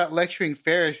anything about lecturing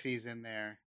Pharisees in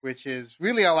there, which is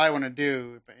really all I want to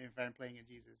do if I'm playing a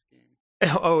Jesus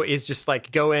game. Oh, it's just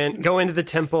like go into the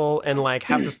temple and like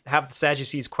have the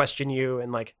Sadducees question you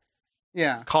and like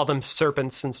call them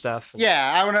serpents and stuff.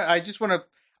 Yeah, I just want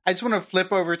to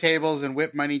flip over tables and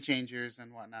whip money changers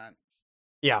and whatnot.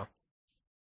 Yeah.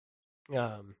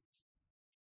 Well,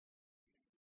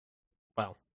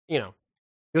 you'll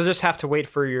just have to wait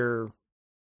for your,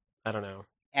 I don't know,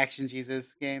 Action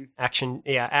Jesus game. Action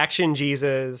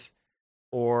Jesus,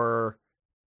 or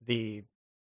the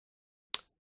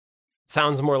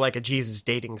sounds more like a Jesus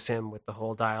dating sim with the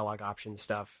whole dialogue option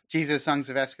stuff. Jesus Songs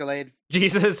of Escalade.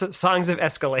 Jesus Songs of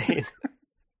Escalade.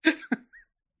 Just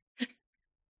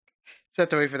have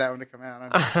to wait for that one to come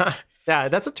out. Yeah,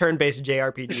 that's a turn-based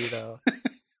JRPG though.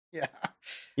 Yeah.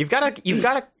 You've got to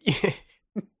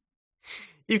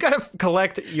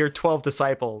collect your 12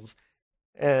 disciples.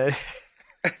 You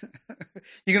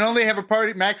can only have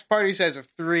a max party size of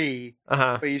 3,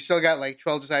 but you still got like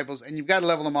 12 disciples, and you've got to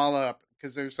level them all up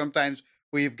because there's sometimes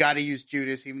where you've got to use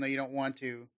Judas even though you don't want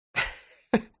to.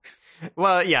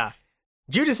 Well, yeah,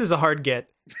 Judas is a hard get.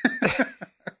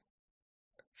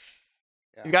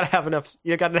 Yeah. You got to have enough.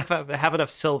 You got to have enough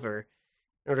silver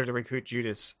in order to recruit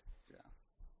Judas.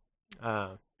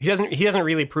 Yeah. He doesn't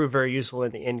really prove very useful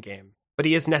in the end game, but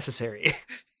he is necessary.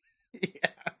 Yeah.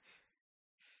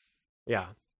 Yeah.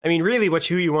 I mean, really,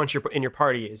 who you want in your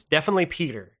party is definitely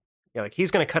Peter. Like he's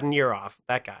going to cut an ear off,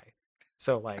 that guy.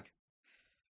 So like,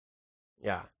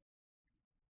 yeah.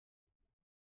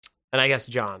 And I guess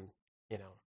John, Yeah.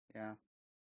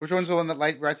 Which one's the one that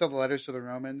writes all the letters to the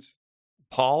Romans?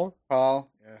 Paul. Yeah.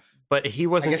 But he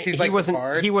wasn't. I guess he's like the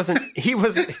bard. He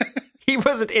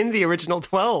wasn't in the original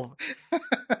 12.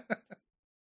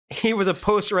 He was a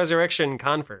post-resurrection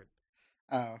convert.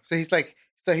 Oh, so he's like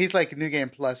New Game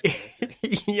Plus.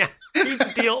 Yeah, he's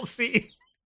DLC.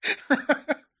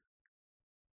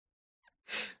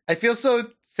 I feel so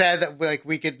sad that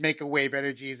we could make a way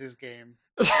better Jesus game.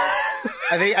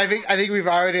 I think we've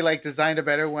already designed a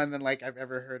better one than I've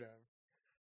ever heard of.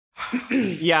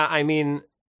 Yeah, I mean,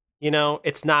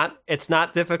 it's not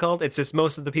difficult. It's just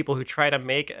most of the people who try to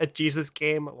make a Jesus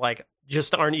game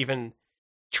just aren't even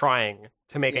trying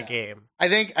to make a game. I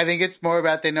think it's more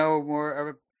about they know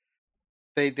more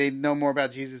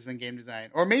about Jesus than game design,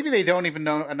 or maybe they don't even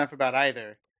know enough about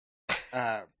either.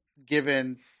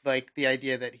 Given the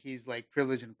idea that he's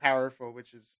privileged and powerful,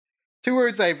 which is 2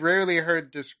 words I've rarely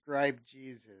heard describe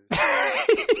Jesus.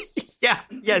 Yeah.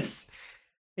 Yes.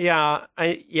 Yeah.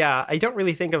 I don't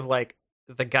really think of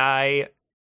the guy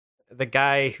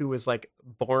who was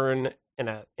born in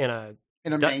a manger.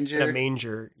 In a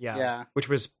manger. Yeah. Which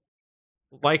was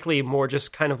likely more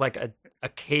just kind of a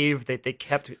cave that they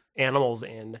kept animals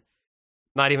in,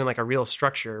 not even a real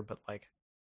structure, but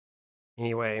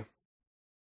anyway.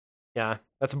 Yeah,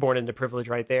 that's born into privilege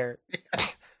right there.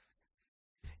 Yes.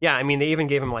 Yeah, I mean, they even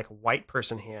gave him white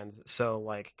person hands. So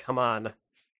come on.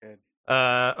 Good.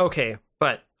 Okay,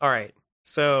 but all right.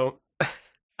 So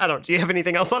I don't. Do you have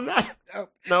anything else on that?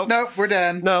 Nope. We're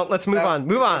done. No, let's move on.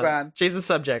 Move on. Change the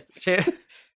subject.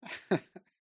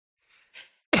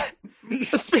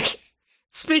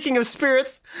 Speaking of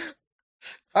spirits.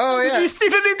 Oh yeah. Did you see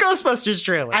the new Ghostbusters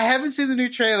trailer? I haven't seen the new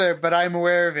trailer, but I'm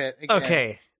aware of it. Again.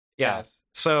 Okay. Yeah. Yes.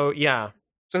 So yeah.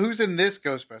 So who's in this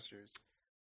Ghostbusters?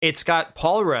 It's got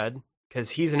Paul Rudd, because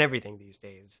he's in everything these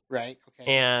days. Right.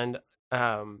 Okay. And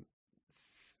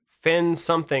Finn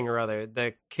something or other,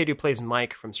 the kid who plays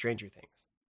Mike from Stranger Things.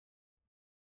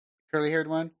 Curly-haired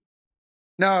one?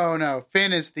 No.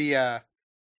 Finn is the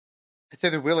it's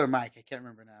either Will or Mike. I can't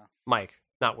remember now. Mike,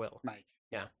 not Will. Mike.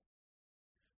 Yeah.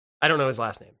 I don't know his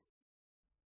last name.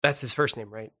 That's his first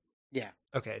name, right? Yeah.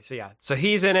 Okay, so yeah. So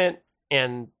he's in it,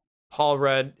 and Paul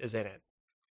Rudd is in it.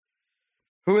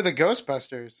 Who are the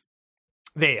Ghostbusters?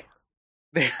 They are.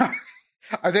 They are.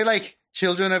 Are they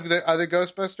children of the other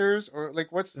Ghostbusters, or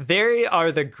like what's They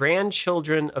are the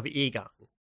grandchildren of Egon.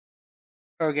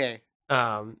 okay?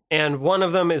 And one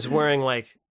of them is wearing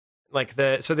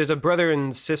so there's a brother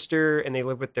and sister, and they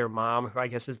live with their mom, who I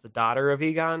guess is the daughter of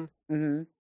Egon, Mm-hmm.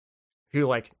 who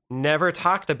like never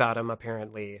talked about him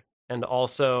apparently, and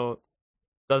also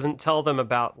doesn't tell them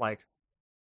about like,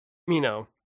 you know,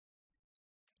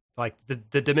 like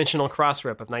the dimensional cross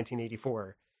rip of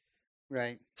 1984.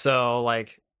 Right. So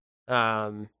like,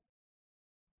 and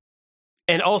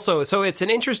also, so it's an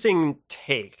interesting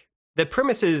take. The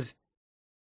premise is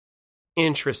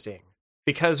interesting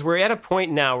because we're at a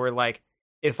point now where like,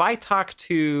 if I talk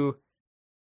to,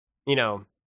 you know,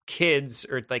 kids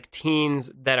or like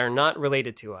teens that are not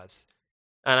related to us,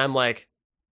 and I'm like,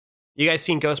 you guys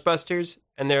seen Ghostbusters?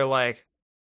 And they're like,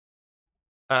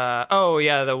 oh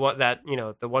yeah, the one that, you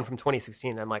know, the one from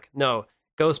 2016. I'm like, no,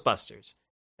 Ghostbusters.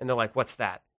 And they're like, what's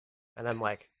that? And I'm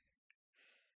like,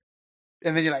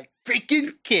 And then you're like,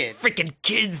 freaking kid. freaking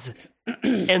kids.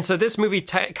 And so this movie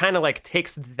kind of like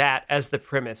takes that as the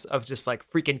premise of just like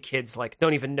freaking kids like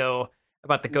don't even know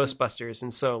about the Ghostbusters.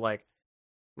 And so like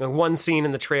the one scene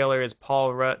in the trailer is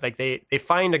Paul Rudd, like they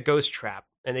find a ghost trap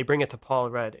and they bring it to Paul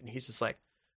Rudd, and he's just like,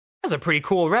 that's a pretty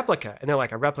cool replica. And they're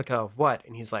like, a replica of what?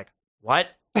 And he's like, what?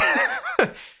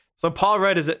 So Paul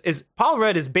Rudd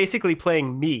is basically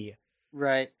playing me.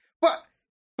 Right.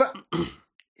 But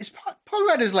is Paul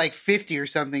Rudd is like 50 or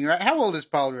something, right? How old is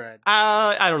Paul Rudd?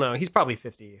 I don't know. He's probably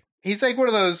 50. He's like one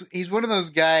of those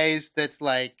guys that's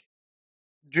like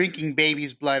drinking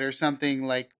baby's blood or something,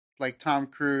 like Tom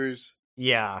Cruise,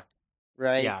 Yeah.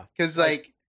 right? Yeah. Because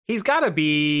He's got to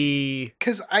be.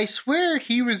 because I swear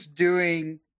he was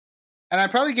doing, and I'm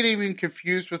probably getting even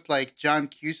confused with like John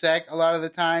Cusack a lot of the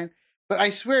time, but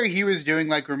I swear he was doing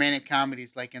like romantic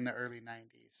comedies like in the early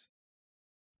 90s.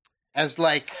 As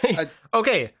like a,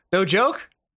 Okay, no joke.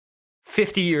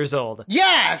 50 years old.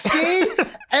 yeah, see?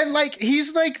 And like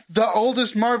he's like the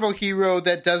oldest Marvel hero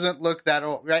that doesn't look that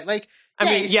old, right? Like I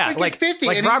mean, he's yeah, freaking like 50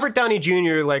 like and Robert Downey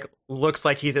Jr. like looks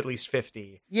like he's at least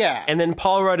 50, yeah. and then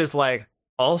Paul Rudd is like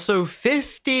also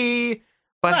 50.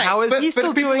 But Right, how is he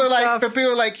still people doing are like, stuff? But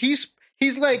people are like, he's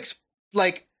like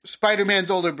Spider-Man's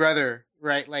older brother,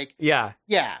 right? Like, Yeah,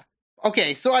 yeah.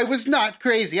 Okay, so I was not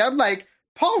crazy. I'm like,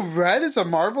 Paul Rudd is a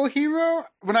Marvel hero?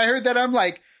 When I heard that, I'm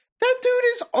like, that dude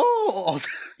is old.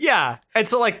 yeah. And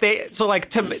so like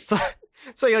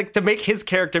to make his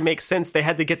character make sense, they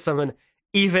had to get someone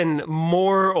even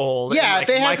more old. Yeah, like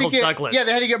they had Michael to get Douglas. Yeah,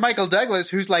 they had to get Michael Douglas,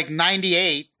 who's like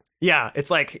 98. Yeah, it's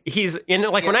like he's in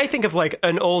like when I think of like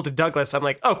an old Douglas, I'm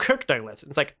like, oh, Kirk Douglas. And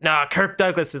it's like, nah, Kirk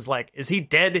Douglas is like, is he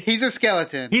dead? He's a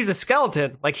skeleton. He's a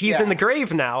skeleton. Like he's Yeah. in the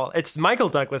grave now. It's Michael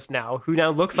Douglas now, who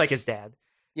now looks like his dad.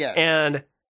 Yeah. And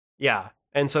yeah.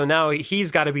 And so now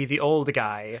he's got to be the old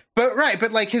guy. But right,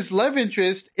 but like his love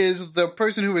interest is the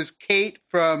person who was Kate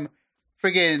from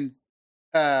friggin'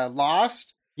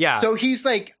 Lost. Yeah. So he's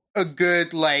like a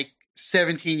good like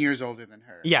 17 years older than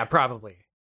her. Yeah, probably.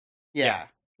 Yeah. Yeah.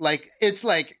 Like it's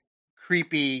like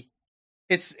creepy.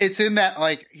 It's in that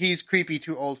like he's creepy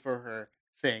too old for her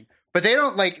thing. But they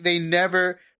don't like they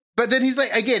never but then he's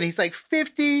like again, he's like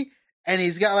 50 and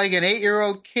he's got like an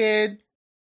 8-year-old kid,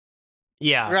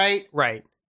 Yeah. right? Right.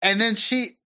 And then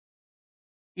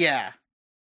yeah.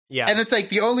 Yeah. And it's like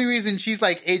the only reason she's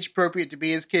like age appropriate to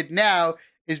be his kid now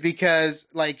is because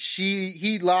like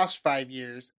he lost 5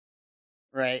 years.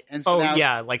 Right? And so now,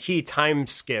 yeah, like he time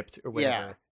skipped or whatever.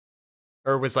 Yeah.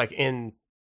 Or was like in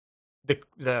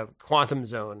the quantum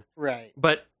zone. right.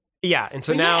 But yeah, and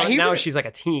so But yeah, he now would've- she's like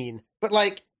a teen. But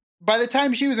like by the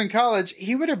time she was in college,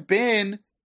 he would have been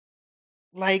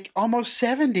like almost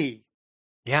 70.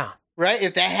 Yeah. Right?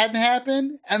 If that hadn't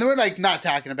happened. And we're like not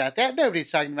talking about that. Nobody's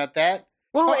talking about that.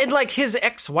 Well, Oh. and like his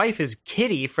ex-wife is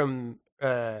Kitty from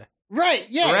Right.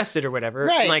 Yeah. Arrested or whatever.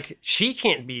 Right. And, like she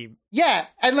can't be. Yeah.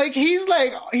 And like he's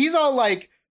all like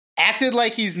acted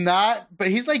like he's not, but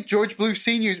he's like George Bluth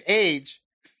Sr.'s age.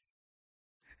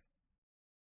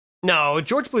 No,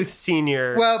 George Bluth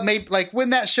Sr. Well, maybe like when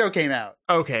that show came out.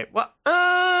 Okay. Well,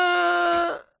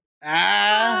 How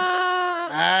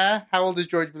old is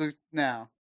George Bluth now?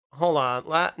 hold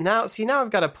on. Now I've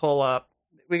got to pull up.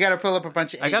 We got to pull up a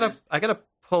bunch of. I 80s. gotta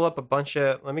pull up a bunch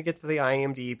of. Let me get to the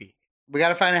IMDb. We got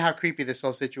to find out how creepy this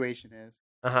whole situation is.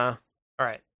 All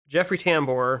right. Jeffrey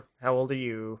Tambor. How old are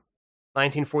you?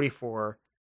 1944.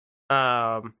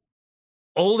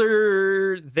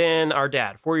 Older than our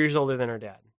dad. 4 years older than our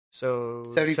dad. So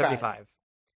 75.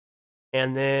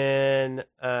 And then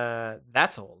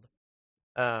that's old.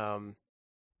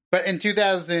 But in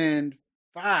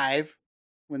 2005,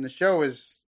 when the show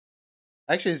was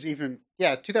actually, it's even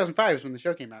 2005 is when the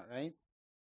show came out, right?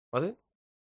 Was it?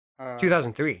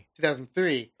 2003. 2003.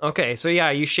 2003. Okay, so yeah,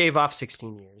 you shave off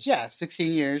 16 years. Yeah,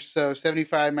 16 years. So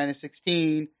 75 minus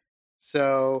 16.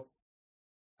 So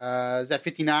is that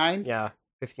 59? Yeah,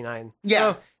 59.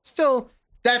 Yeah. So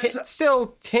That's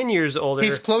still 10 years older.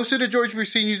 he's closer to George Bush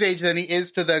Sr.'s age than he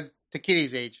is to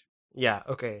Kitty's age. Yeah,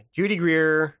 okay. Judy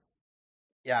Greer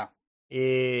Yeah.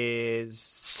 is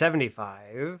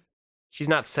 75. She's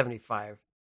not 75.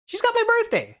 She's got my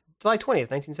birthday, July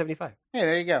 20th, 1975. Hey,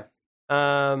 there you go.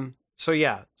 So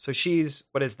yeah, so she's,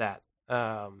 what is that?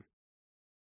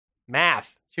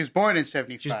 Math. She was born in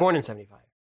 75. She was born in 75.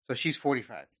 So she's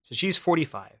 45. So she's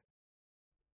 45.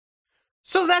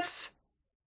 So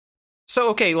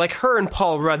okay, like her and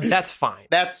Paul Rudd, that's fine.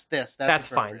 That's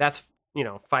fine. That's,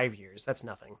 5 years. That's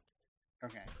nothing.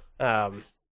 Okay.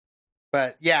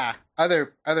 But yeah,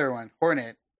 other one,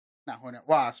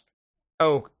 Wasp.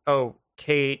 Oh,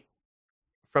 Kate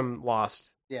from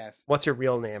Lost. Yes. What's her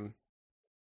real name?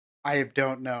 I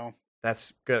don't know.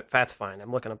 That's good. That's fine.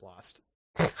 I'm looking up Lost.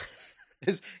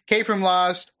 Is Kate from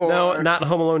Lost? Or, no, not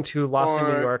Home Alone 2, Lost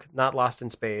in New York, not Lost in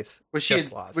Space. Was she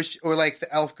just Lost? Or like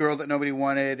the elf girl that nobody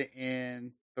wanted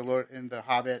in the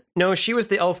Hobbit? No, she was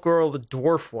the elf girl the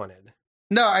dwarf wanted.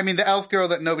 No, I mean the elf girl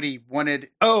that nobody wanted.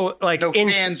 Oh, like no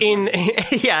fans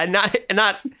wanted. Yeah,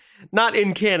 not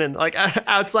in canon, like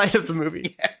outside of the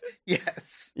movie. Yeah,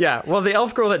 yes. Yeah, well, the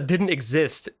elf girl that didn't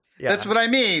exist. Yeah. That's what I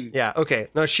mean. Yeah, okay.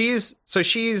 No, she's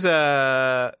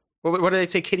what did they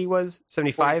say Kitty was?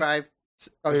 75? 45.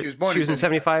 Oh, she was born. She was in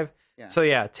 75. Yeah. So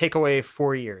yeah, take away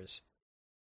 4 years.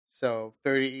 So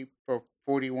 30 or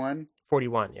 41.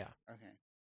 41. Yeah. Okay.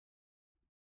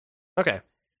 Okay,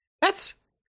 that's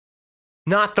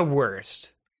not the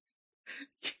worst.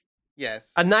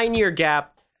 Yes. A 9-year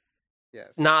gap.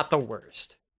 Yes. Not the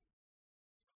worst.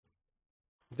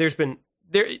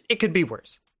 It could be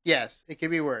worse. Yes, it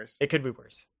could be worse. It could be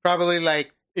worse. Probably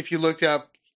like if you looked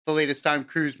up the latest Tom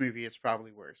Cruise movie, it's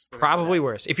probably worse. Probably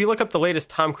worse. If you look up the latest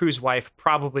Tom Cruise wife,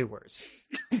 probably worse.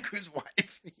 Tom Cruise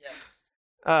wife, yes.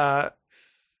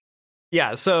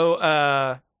 Yeah,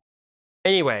 so,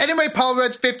 anyway. Anyway, Paul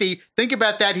Rudd's 50. Think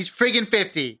about that. He's friggin'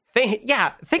 50.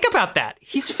 Think about that.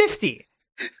 He's 50.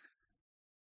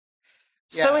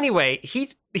 So anyway,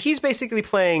 he's basically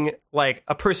playing like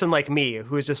a person like me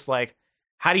who is just like,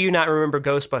 how do you not remember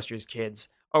Ghostbusters, kids?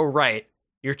 Oh, right.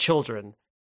 You're children.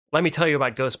 Let me tell you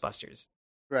about Ghostbusters.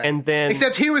 Right. And then,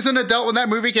 except he was an adult when that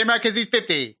movie came out because he's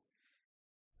 50.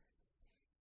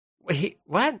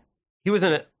 What? He was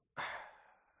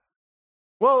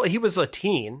well, he was a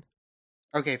teen.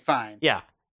 Okay, fine. Yeah.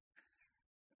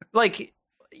 Like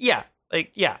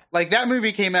that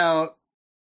movie came out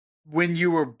when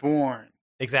you were born.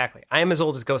 Exactly. I am as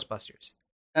old as Ghostbusters.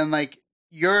 And like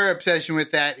your obsession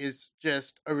with that is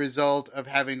just a result of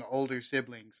having older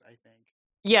siblings, I think.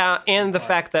 Yeah, and the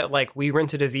fact that like we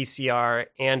rented a VCR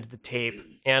and the tape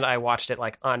and I watched it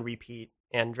like on repeat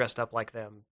and dressed up like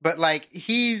them. But like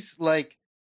he's like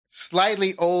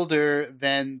slightly older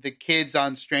than the kids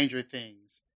on Stranger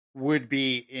Things would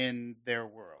be in their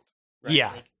world. Right?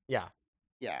 Yeah. Like, yeah.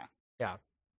 Yeah. Yeah.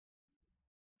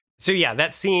 So yeah,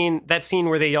 that scene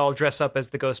where they all dress up as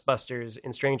the Ghostbusters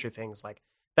in Stranger Things, like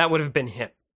that would have been him.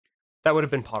 That would have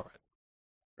been Paul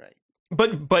Rudd.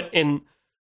 Right. But in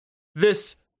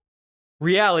this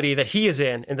reality that he is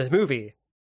in this movie,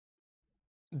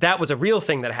 that was a real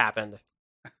thing that happened.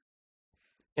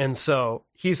 And so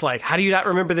he's like, how do you not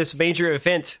remember this major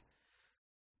event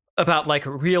about like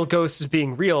real ghosts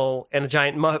being real and a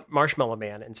giant marshmallow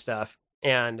man and stuff?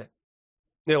 And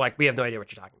they're like, we have no idea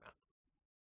what you're talking about.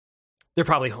 They're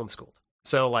probably homeschooled.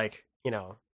 So like,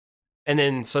 and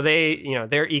then so they,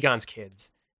 they're Egon's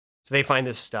kids. So they find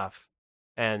this stuff.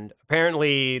 And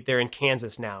apparently they're in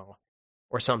Kansas now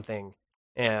or something.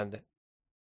 And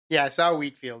yeah, I saw a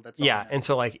wheat field. That's all I know. And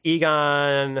so like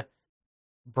Egon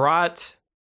brought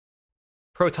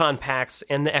proton packs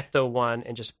and the Ecto one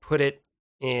and just put it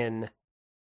in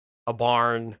a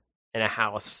barn in a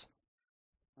house.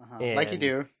 Like you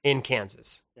do. In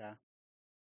Kansas. Yeah.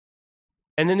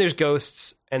 And then there's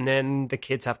ghosts, and then the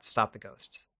kids have to stop the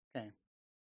ghosts. Okay.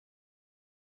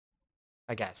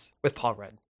 I guess. With Paul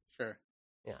Rudd. Sure.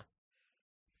 Yeah.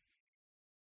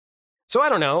 So I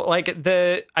don't know. Like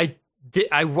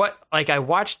I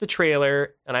watched the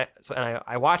trailer and I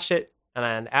watched it, and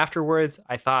then afterwards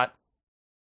I thought,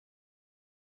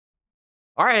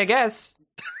 all right, I guess.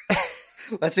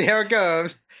 Let's see how it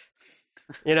goes.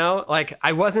 Like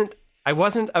I wasn't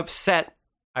upset.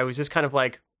 I was just kind of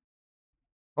like,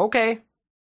 okay,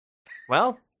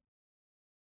 well,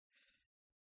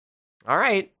 all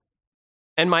right.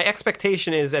 And my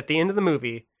expectation is at the end of the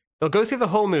movie, they'll go through the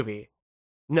whole movie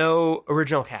no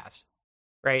original cast,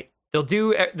 right? They'll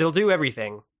do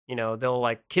everything. You know, they'll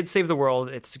like kids save the world.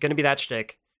 It's going to be that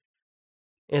shtick.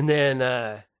 And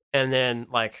then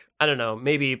like, I don't know,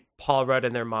 maybe Paul Rudd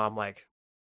and their mom like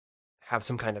have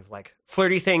some kind of like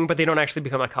flirty thing, but they don't actually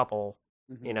become a couple,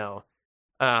 you know.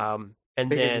 And because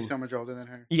then he's so much older than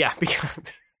her. Yeah,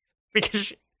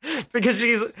 because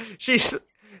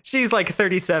she's like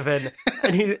 37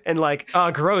 and like,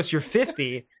 oh gross, you're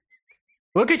 50.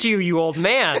 Look at you, you old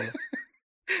man.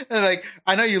 And like,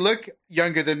 I know you look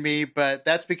younger than me, but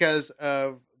that's because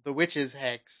of the witch's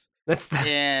hex.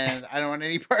 And I don't want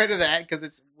any part of that because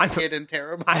it's wicked and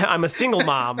terrible. I'm a single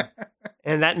mom,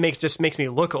 and that makes me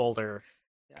look older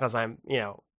because I'm, you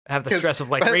know, have the stress of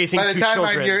like raising two children. By the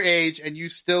time I'm your age and you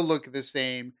still look the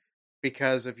same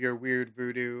because of your weird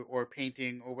voodoo or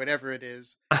painting or whatever it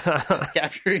is that's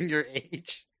capturing your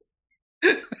age.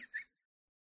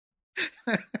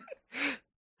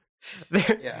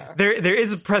 There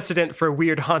is a precedent for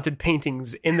weird haunted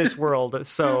paintings in this world,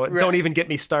 so right. Don't even get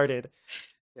me started.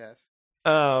 Yes.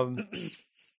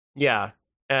 Yeah.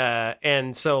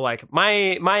 And so like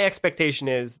my expectation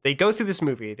is they go through this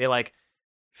movie, they like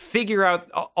figure out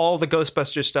all the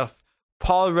Ghostbusters stuff.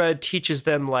 Paul Rudd teaches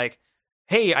them like,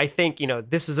 hey, I think, you know,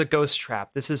 this is a ghost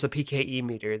trap. This is a PKE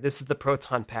meter. This is the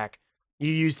proton pack. You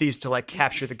use these to like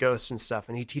capture the ghosts and stuff.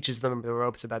 And he teaches them the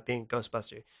ropes about being a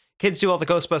Ghostbuster. Kids do all the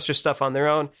Ghostbuster stuff on their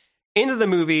own. Into the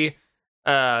movie,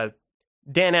 Dan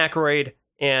Aykroyd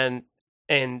and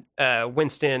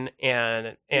Winston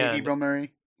and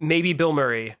maybe Bill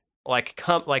Murray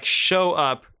like show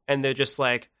up, and they're just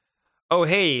like, oh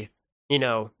hey, you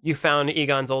know, you found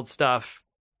Egon's old stuff,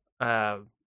 kind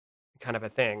of a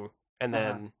thing, and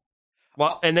then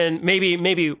and then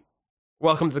maybe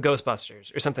welcome to the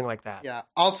Ghostbusters or something like that. Yeah.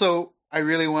 Also, I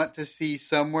really want to see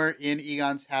somewhere in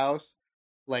Egon's house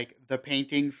like the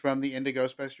painting from the end of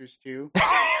Ghostbusters 2.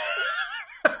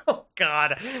 Oh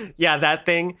God, yeah, that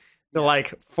thing. The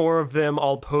like four of them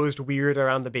all posed weird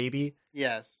around the baby.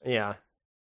 Yes. Yeah.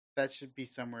 That should be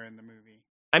somewhere in the movie.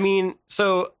 I mean,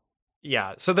 so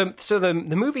yeah. So the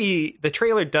movie, the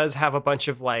trailer does have a bunch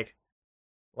of like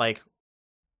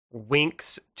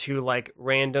winks to like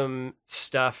random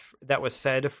stuff that was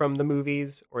said from the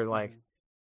movies, or like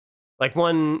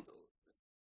one,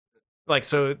 like,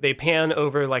 so they pan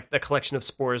over like the collection of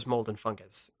spores, mold, and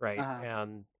fungus, right?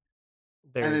 And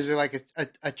is there like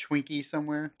a Twinkie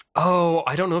somewhere? Oh,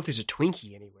 I don't know if there's a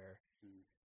Twinkie anywhere.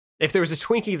 If there was a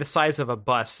Twinkie the size of a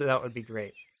bus, that would be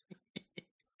great.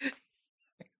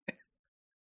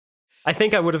 I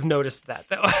think I would have noticed that,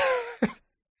 though.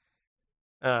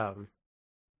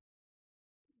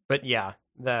 But yeah,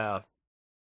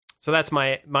 so that's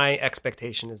my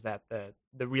expectation, is that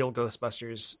the real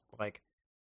Ghostbusters like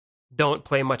don't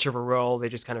play much of a role. They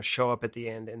just kind of show up at the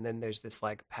end, and then there's this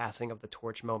like passing of the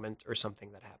torch moment or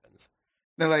something that happens.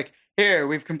 They're like, here,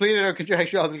 we've completed our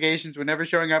contractual obligations. We're never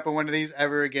showing up on one of these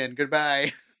ever again.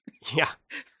 Goodbye. Yeah.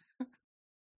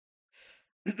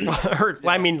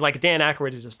 I mean, like Dan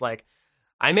Aykroyd is just like,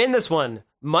 I'm in this one.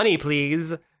 Money,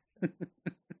 please.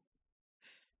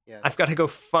 Yes. I've got to go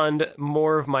fund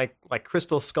more of my like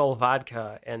Crystal Skull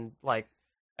vodka and like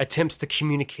attempts to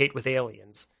communicate with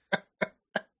aliens.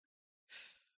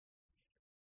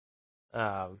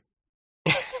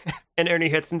 And Ernie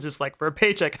Hudson's just like, for a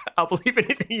paycheck, I'll believe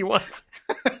anything you want.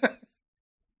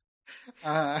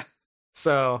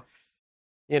 So,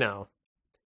 you know.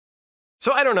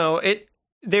 So I don't know.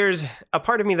 There's a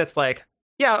part of me that's like,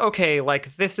 yeah, okay,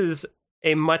 like this is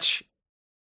a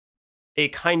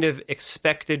kind of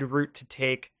expected route to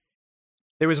take.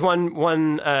 There was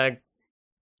a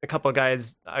couple of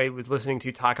guys I was listening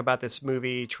to talk about this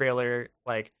movie trailer,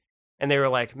 like, and they were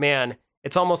like, man,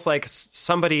 it's almost like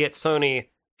somebody at Sony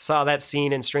saw that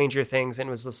scene in Stranger Things and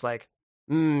was just like,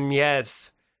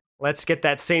 yes, let's get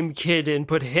that same kid and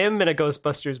put him in a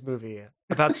Ghostbusters movie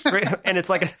about and it's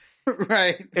like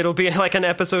right. It'll be like an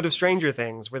episode of Stranger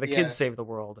Things where the kids save the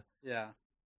world. Yeah.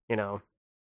 You know.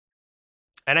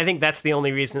 And I think that's the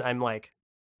only reason I'm like,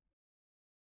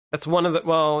 that's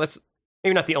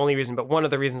maybe not the only reason, but one of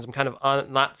the reasons I'm kind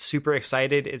of not super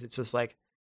excited is it's just like,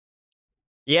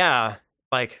 yeah,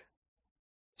 like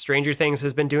Stranger Things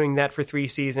has been doing that for 3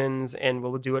 seasons and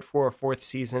will do it for a 4th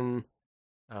season.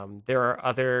 There are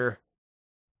other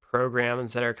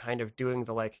programs that are kind of doing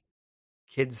the like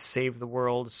kids save the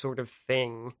world sort of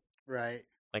thing. Right.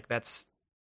 Like that's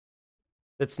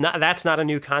not a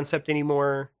new concept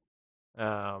anymore.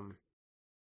 I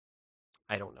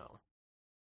don't know.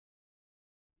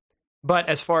 But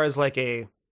as far as like I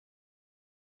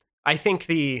think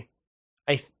the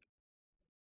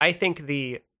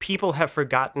people have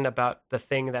forgotten about the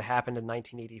thing that happened in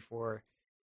 1984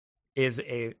 is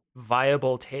a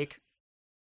viable take,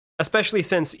 especially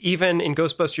since even in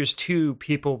Ghostbusters 2,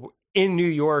 people in New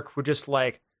York were just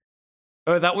like,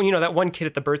 oh, that one, that one kid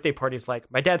at the birthday party is like,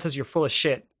 my dad says you're full of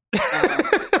shit.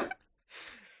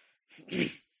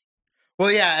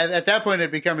 Well, yeah, at that point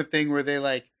it became a thing where they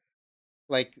like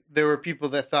there were people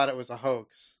that thought it was a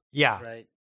hoax. Yeah. Right.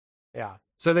 Yeah.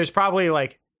 So there's probably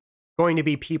like going to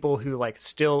be people who like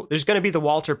still, there's going to be the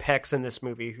Walter Pecks in this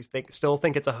movie who still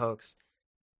think it's a hoax,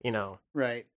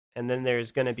 Right. And then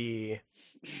there's going to be,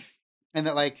 and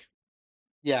that like,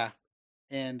 yeah.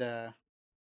 And, I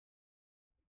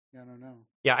don't know.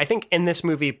 Yeah. I think in this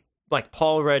movie, like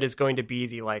Paul Rudd is going to be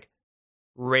the like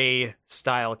Ray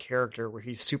style character where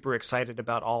he's super excited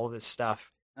about all of this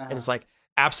stuff. And it's like,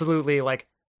 absolutely, like,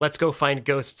 let's go find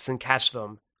ghosts and catch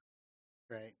them.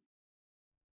 Right.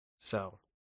 So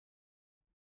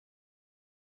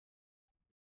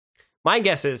my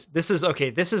guess is this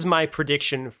is my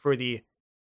prediction for the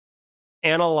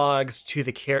analogs to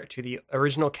the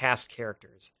original cast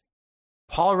characters.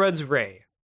 Paul Rudd's Ray.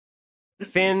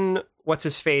 Finn, what's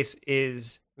his face,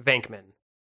 is Venkman.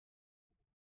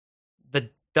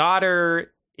 The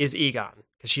daughter is Egon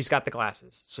because she's got the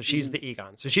glasses, so she's the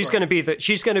Egon. So she's going to be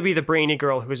the brainy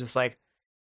girl who's just like,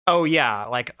 oh yeah,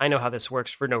 like I know how this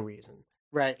works for no reason.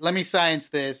 Right. Let me science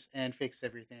this and fix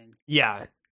everything. Yeah.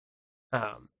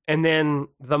 And then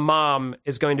the mom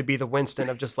is going to be the Winston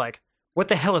of just like, what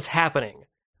the hell is happening?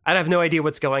 I have no idea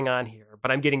what's going on here, but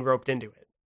I'm getting roped into it.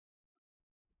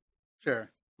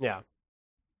 Sure. Yeah.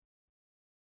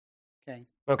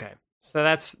 Okay. So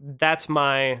that's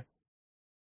my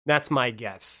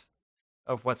guess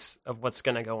of what's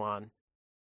going to go on.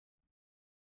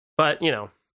 But, I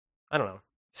don't know.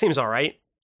 Seems all right.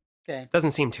 Okay.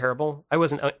 Doesn't seem terrible. I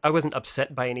wasn't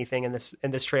upset by anything in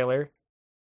this trailer.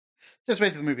 Just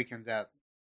wait till the movie comes out.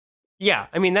 Yeah,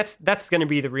 I mean that's going to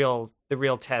be the real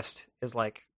test is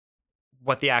like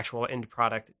what the actual end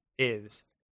product is.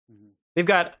 Mm-hmm. They've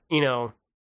got,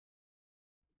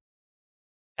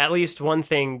 at least one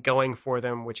thing going for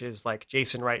them, which is like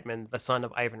Jason Reitman, the son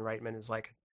of Ivan Reitman, is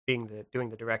like doing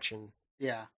the direction.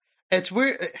 Yeah. It's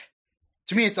weird.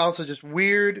 To me, it's also just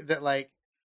weird that like,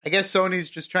 I guess Sony's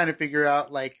just trying to figure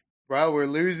out like, well, we're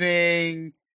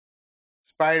losing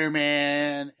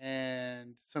Spider-Man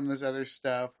and some of this other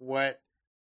stuff. What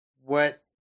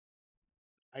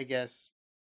I guess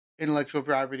intellectual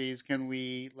properties can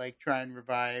we like try and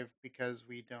revive because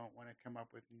we don't want to come up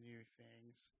with new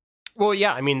things? Well,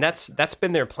 yeah, I mean that's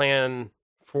been their plan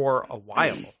for a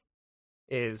while.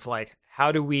 Is like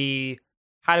how do we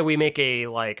make a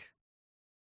like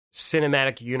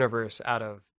cinematic universe out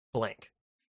of blank?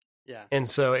 Yeah. And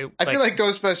so I feel like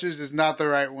Ghostbusters is not the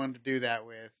right one to do that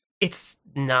with. It's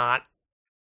not.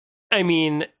 I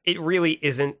mean, it really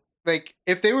isn't. Like,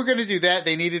 if they were going to do that,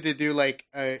 they needed to do like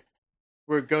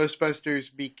where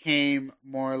Ghostbusters became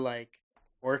more like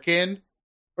Orkin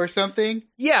or something.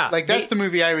 Yeah, like that's the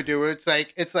movie I would do. Where it's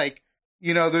like there's like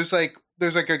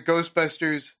a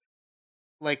Ghostbusters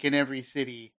like in every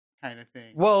city kind of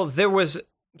thing. Well, there was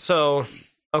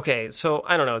okay, so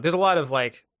I don't know. There's a lot of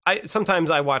like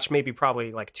sometimes I watch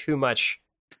probably like too much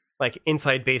like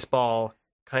inside baseball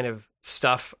kind of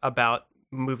stuff about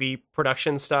movie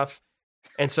production stuff.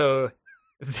 And so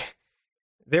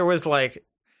there was like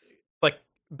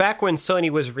back when Sony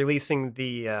was releasing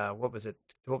the what was it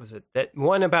that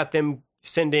one about them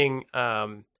sending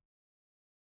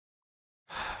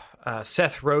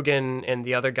Seth Rogen and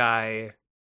the other guy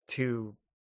to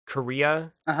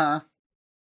Korea.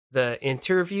 The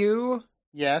Interview.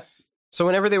 Yes. So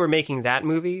whenever they were making that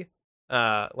movie,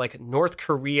 like North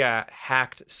Korea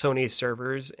hacked Sony's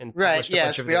servers and published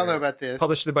we all know about this.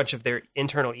 Published a bunch of their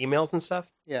internal emails and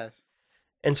stuff. Yes.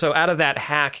 And so out of that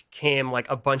hack came like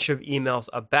a bunch of emails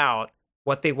about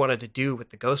what they wanted to do with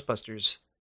the Ghostbusters.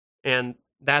 And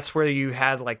that's where you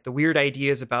had like the weird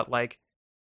ideas about like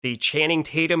the Channing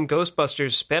Tatum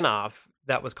Ghostbusters spinoff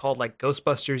that was called like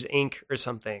Ghostbusters Inc. or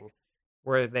something,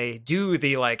 where they do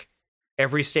the like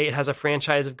every state has a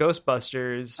franchise of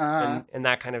Ghostbusters and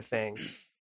that kind of thing.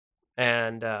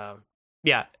 And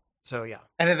yeah. So yeah.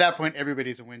 And at that point,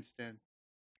 everybody's a Winston.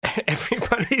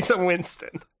 Everybody's a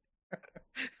Winston.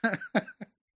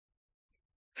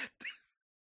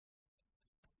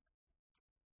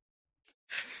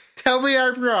 Tell me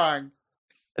I'm wrong.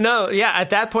 No, yeah, at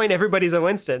that point everybody's a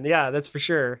Winston. Yeah, that's for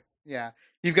sure. Yeah.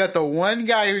 You've got the one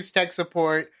guy who's tech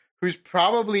support who's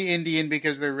probably Indian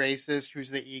because they're racist, who's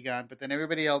the Egon, but then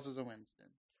everybody else is a Winston.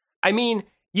 I mean,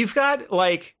 you've got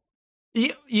like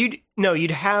you'd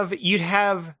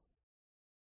have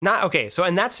Not okay. So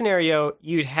in that scenario,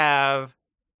 you'd have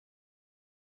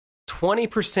 20%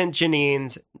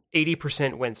 Janines,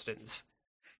 80% Winstons.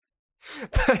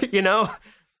 You know,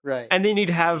 Right. and then you'd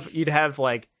have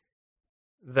like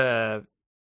the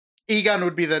Egon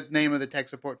would be the name of the tech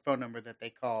support phone number that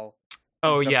they call.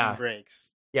 Oh when something yeah,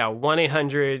 breaks. yeah,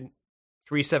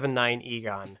 1-800-379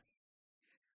 Egon.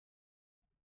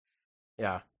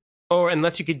 Yeah. Or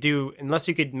unless you could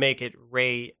make it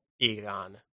Ray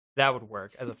Egon, that would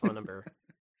work as a phone number.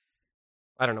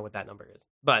 I don't know what that number is,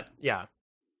 but yeah.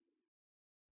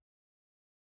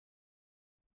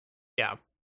 Yeah.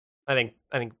 I think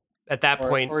at that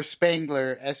point, or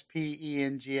Spangler,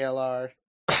 Spenglr.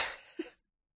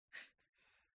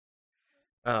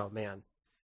 Oh man.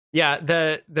 Yeah,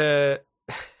 the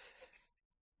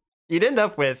you'd end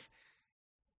up with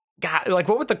God, like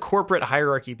what would the corporate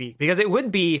hierarchy be? Because it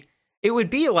would be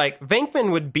like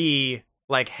Venkman would be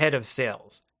like head of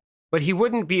sales. But he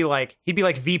wouldn't be like he'd be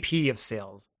like VP of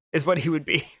sales is what he would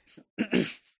be.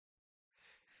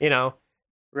 You know?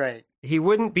 Right. He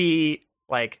wouldn't be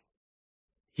like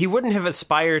he wouldn't have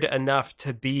aspired enough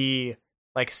to be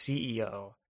like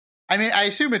CEO. I mean, I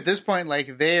assume at this point,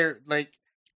 like they're like,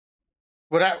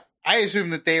 I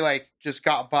assume that they like just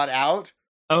got bought out.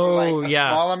 Oh for, like, a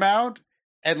yeah, small amount,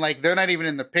 and like they're not even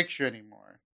in the picture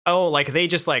anymore. Oh, like they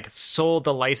just like sold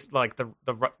the license, like the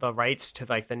rights to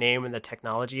like the name and the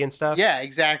technology and stuff. Yeah,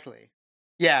 exactly.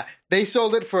 Yeah, they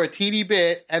sold it for a teeny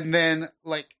bit, and then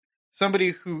like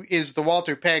somebody who is the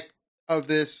Walter Peck of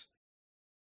this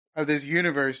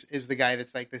universe is the guy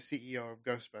that's like the CEO of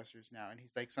Ghostbusters now, and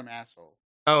he's like some asshole.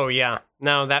 Oh yeah,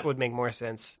 no, that would make more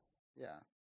sense. Yeah.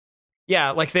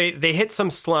 Yeah, like they hit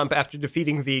some slump after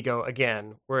defeating Vigo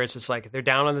again, where it's just like they're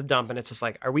down on the dump, and it's just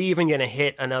like, are we even gonna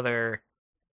hit another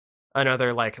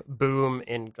like boom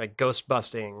in like ghost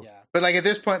busting? Yeah, but like at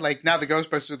this point, like now the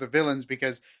Ghostbusters are the villains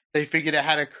because they figured out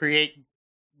how to create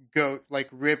like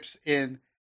rips in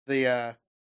the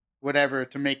whatever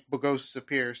to make ghosts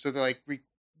appear. So they're like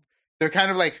they're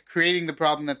kind of like creating the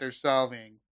problem that they're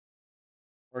solving,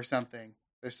 or something.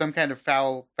 There's some kind of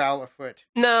foul afoot.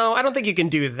 No, I don't think you can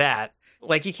do that.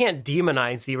 Like, you can't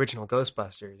demonize the original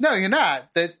Ghostbusters. No, you're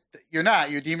not. You're not.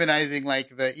 You're demonizing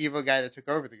like the evil guy that took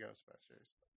over the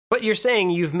Ghostbusters. But you're saying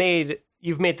you've made the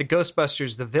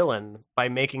Ghostbusters the villain by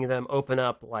making them open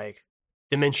up like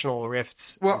dimensional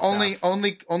rifts. Well, only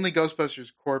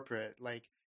Ghostbusters corporate. Like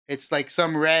it's like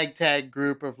some ragtag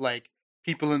group of like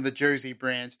people in the Jersey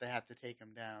branch that have to take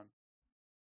them down.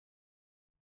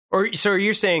 Or so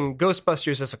you're saying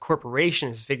Ghostbusters as a corporation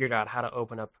has figured out how to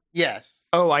open up? Yes.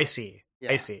 Oh, I see.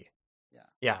 Yeah. I see. Yeah.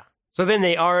 Yeah. So then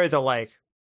they are the like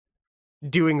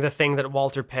doing the thing that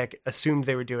Walter Peck assumed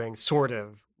they were doing, sort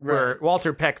of. Right. Where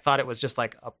Walter Peck thought it was just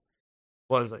like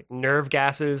nerve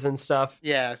gases and stuff.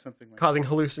 Yeah, something like causing that.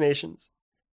 Hallucinations.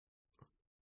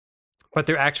 But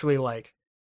they're actually like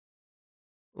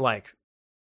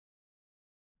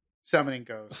summoning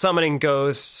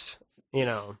ghosts, you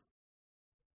know.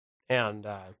 And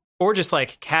or just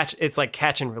like catch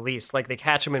and release. Like they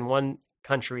catch them in one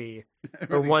country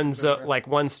or one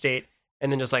state, and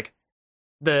then just like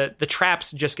the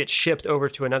traps just get shipped over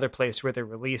to another place where they're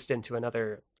released into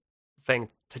another thing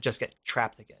to just get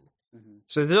trapped again. Mm-hmm.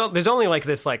 So there's only like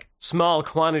this like small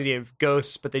quantity of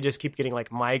ghosts, but they just keep getting like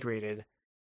migrated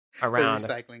around. The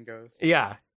recycling ghosts.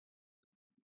 Yeah.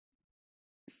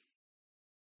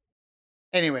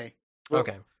 Anyway.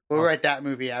 Okay. We'll write that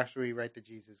movie after we write the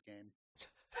Jesus Game.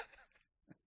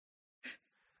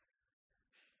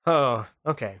 Oh,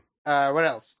 okay. What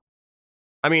else?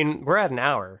 I mean, we're at an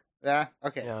hour. Yeah.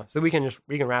 Okay. Yeah. So we can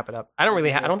wrap it up. I don't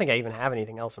really. I don't think I even have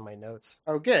anything else in my notes.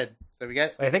 Oh, good. So we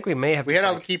got. So I think we may have. We had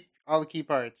all the key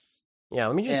parts. Yeah.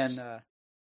 Let me just.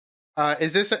 And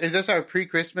is this our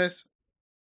pre-Christmas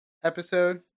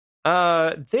episode?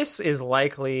 This is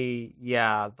likely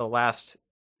the last.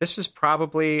 This was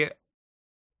probably.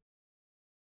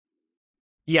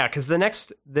 Yeah, because the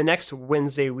next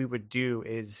Wednesday we would do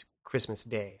is Christmas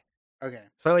Day. Okay.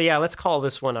 So yeah, let's call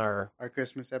this one our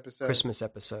Christmas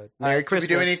episode. Merry Christmas. Should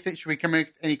we do anything? Should we come in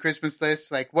with any Christmas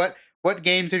lists? Like what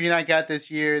games have you not got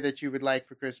this year that you would like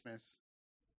for Christmas?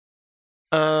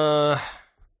 I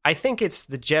think it's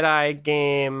the Jedi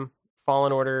game.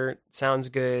 Fallen Order sounds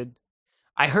good.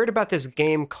 I heard about this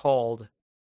game called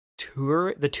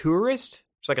The Tourist.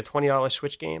 It's like a $20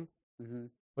 Switch game. Mm-hmm.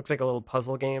 Looks like a little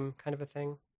puzzle game kind of a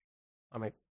thing. I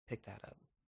might pick that up.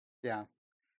 Yeah.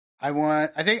 I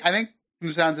think from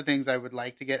the sounds of things I would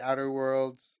like to get Outer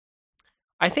Worlds.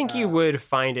 I think you would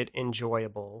find it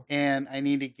enjoyable. And I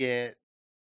need to get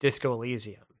Disco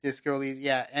Elysium.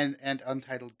 Yeah, and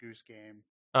Untitled Goose Game.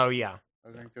 Oh yeah.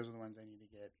 I think those are the ones I need to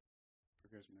get.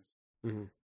 Christmas. Mm-hmm.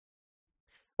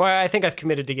 Well, I think I've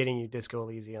committed to getting you Disco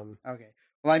Elysium. Okay.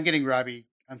 Well, I'm getting Robbie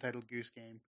Untitled Goose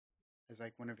Game as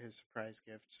like one of his surprise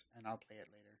gifts, and I'll play it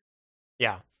later.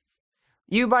 Yeah.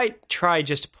 You might try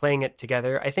just playing it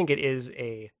together. I think it is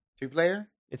a 2-player?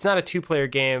 It's not a 2-player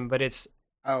game, but it's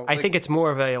I think it's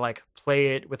more of a like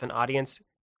play it with an audience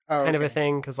kind of a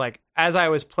thing, cuz like as I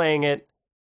was playing it,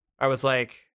 I was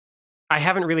like I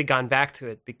haven't really gone back to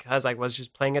it because I was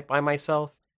just playing it by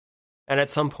myself. And at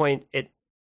some point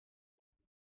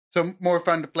so more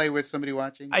fun to play with somebody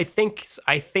watching? I think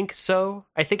so.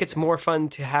 I think it's more fun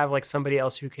to have like somebody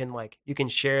else who can like you can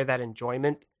share that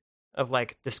enjoyment of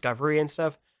like discovery and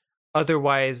stuff.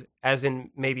 Otherwise, as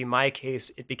in maybe my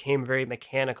case, it became very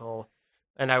mechanical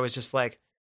and I was just like,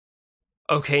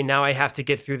 okay, now I have to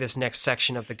get through this next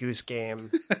section of the Goose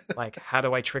Game. Like, how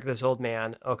do I trick this old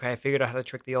man? Okay, I figured out how to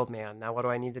trick the old man. Now what do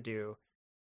I need to do?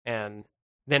 And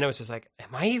then it was just like,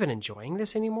 am I even enjoying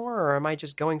this anymore? Or am I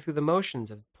just going through the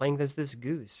motions of playing this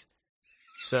goose?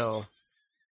 So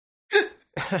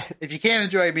if you can't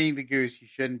enjoy being the goose, you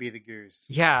shouldn't be the goose.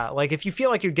 Yeah, like if you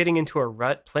feel like you're getting into a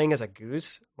rut playing as a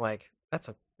goose, like that's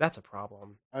a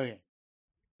problem. Okay.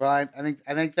 Well, I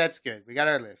think that's good. We got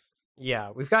our list.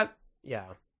 Yeah, we've got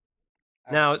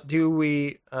Now, do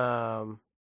we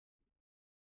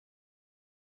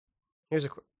here's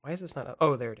why is this not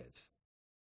oh, there it is.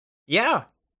 Yeah.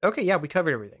 Okay, yeah, we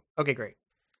covered everything. Okay, great.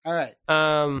 All right.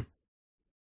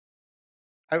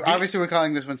 Obviously, we're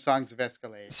calling this one Songs of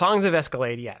Escalade. Songs of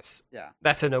Escalade, yes. Yeah.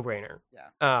 That's a no-brainer.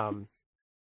 Yeah.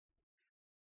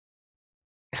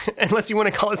 Unless you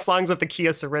want to call it Songs of the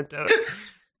Kia Sorrento.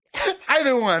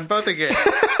 Either one, both are good.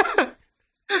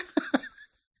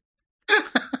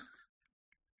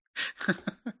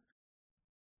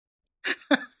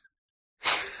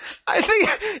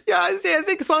 I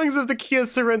think Songs of the Kia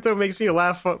Sorrento makes me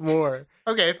laugh more.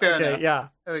 Okay, fair enough. Yeah.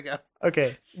 There we go.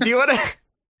 Okay. Do you want to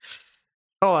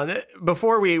hold on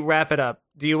before we wrap it up?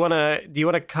 Do you want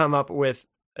to come up with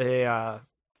do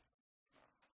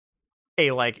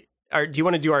you want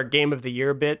to do our Game of the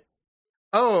Year bit?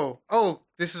 Oh,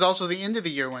 this is also the end of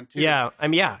the year one too. Yeah,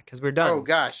 because we're done. Oh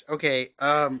gosh. Okay.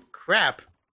 Crap.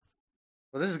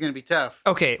 Well, this is going to be tough.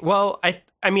 Okay. Well,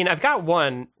 I've got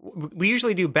one. We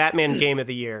usually do Batman Game of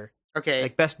the Year. Okay.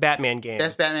 Like best Batman game.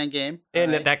 Best Batman game.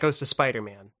 And that goes to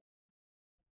Spider-Man.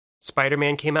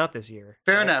 Spider-Man came out this year.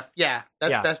 Fair enough. Yeah.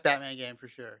 That's best Batman game for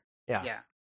sure. Yeah. Yeah.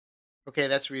 Okay,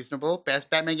 that's reasonable. Best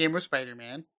Batman game was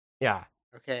Spider-Man. Yeah.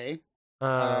 Okay.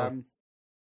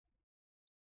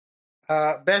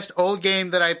 Best old game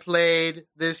that I played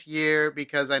this year,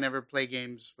 because I never play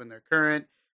games when they're current,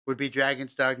 would be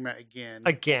Dragon's Dogma again.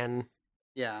 Again.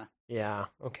 Yeah. Yeah.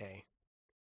 Okay.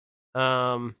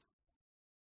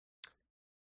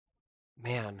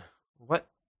 Man, what?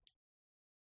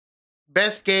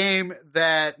 Best game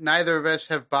that neither of us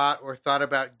have bought or thought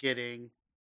about getting.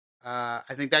 I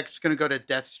think that's going to go to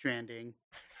Death Stranding.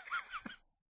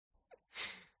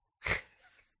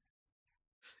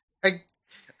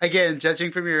 Again,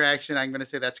 judging from your reaction, I'm going to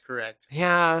say that's correct.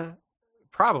 Yeah,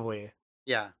 probably.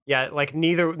 Yeah. Yeah, like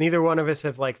neither one of us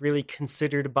have like really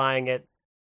considered buying it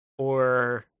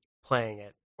or playing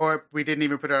it. Or we didn't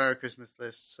even put it on our Christmas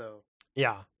list, so.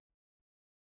 Yeah.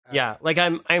 Yeah, like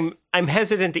I'm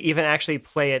hesitant to even actually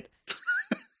play it.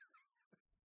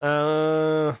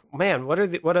 Man, what are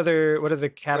the categories? What other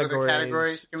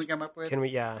categories can we come up with? Can we?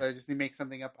 Yeah. I just need to make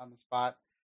something up on the spot.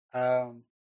 Let's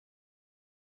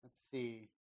see.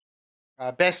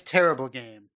 Best terrible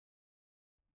game.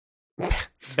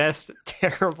 Best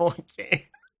terrible game.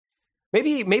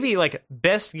 Maybe like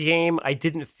best game I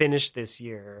didn't finish this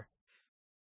year.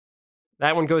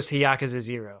 That one goes to Yakuza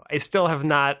 0. I still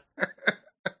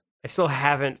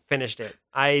haven't finished it.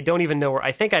 I don't even know where.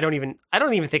 I don't even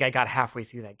think I got halfway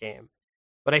through that game.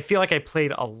 But I feel like I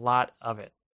played a lot of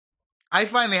it. I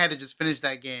finally had to just finish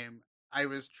that game. I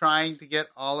was trying to get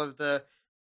all of the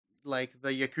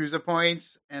Yakuza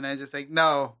points, and I just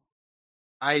no,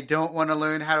 I don't want to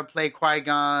learn how to play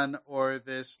Qui-Gon or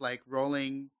this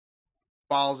rolling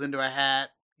balls into a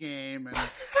hat game and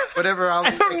whatever else.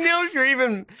 I don't know if you're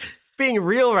even being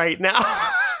real right now.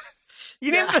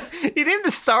 You named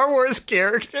the Star Wars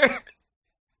character.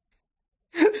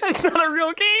 That's not a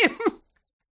real game.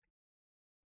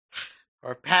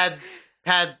 Or Pad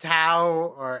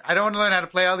Tao, or I don't want to learn how to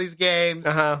play all these games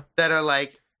that are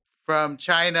from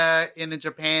China in a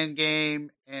Japan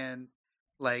game, and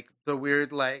the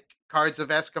weird Cards of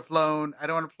Escaflowne. I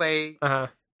don't want to play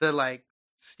the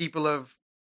Steeple of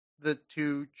the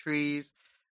Two Trees.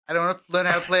 I don't want to learn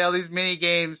how to play all these mini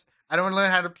games. I don't want to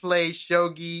learn how to play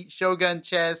shogun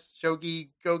chess, shogi,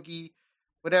 gogi,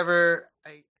 whatever.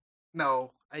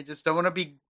 no, I just don't want to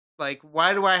be like,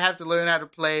 why do I have to learn how to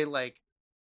play like?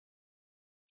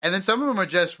 And then some of them are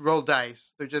just roll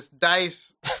dice. They're just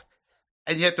dice,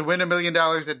 and you have to win $1 million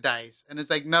at dice. And it's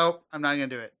like, nope, I'm not gonna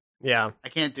do it. Yeah. I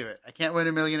can't do it. I can't win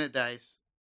 $1 million at dice.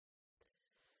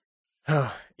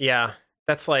 Oh, yeah.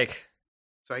 That's like,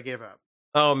 So I gave up.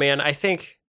 oh man, I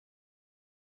think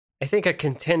a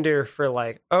contender for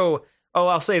like,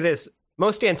 I'll say this.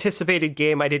 Most anticipated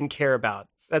game I didn't care about.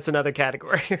 That's another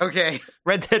category. Okay.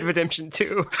 Red Dead Redemption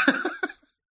 2.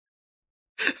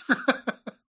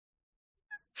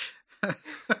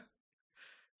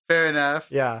 Fair enough.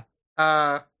 Yeah.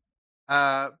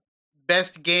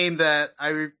 Best game that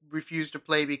I refused to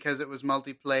play because it was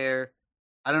multiplayer.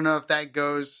 I don't know if that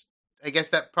goes. I guess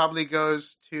that probably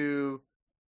goes to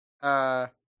Fallout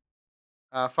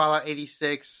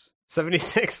 86,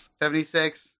 76.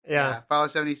 76. Yeah.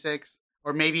 Fallout 76,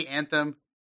 or maybe Anthem,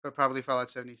 but probably Fallout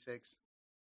 76.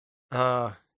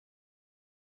 Wait,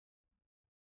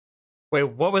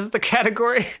 what was the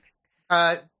category?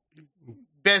 Best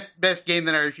game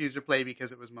that I refused to play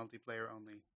because it was multiplayer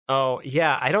only. Oh,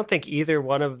 yeah. I don't think either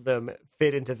one of them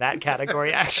fit into that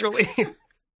category, actually.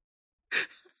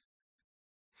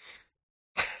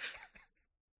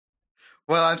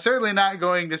 Well, I'm certainly not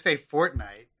going to say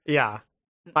Fortnite. Yeah.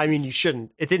 I mean, you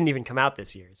shouldn't. It didn't even come out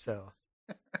this year, so.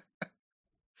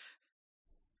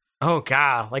 Oh,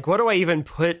 God. Like, what do I even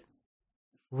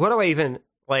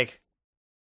like,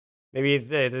 maybe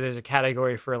there's a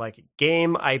category for, like,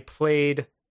 game I played,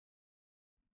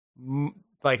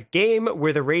 like, game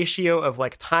where the ratio of,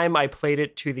 like, time I played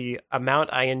it to the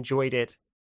amount I enjoyed it,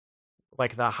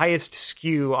 like, the highest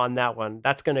skew on that one,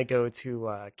 that's going to go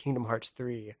to Kingdom Hearts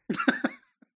 3.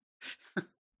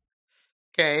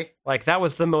 Okay. Like, that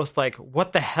was the most, like,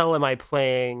 what the hell am I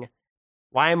playing?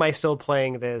 Why am I still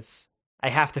playing this? I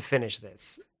have to finish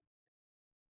this.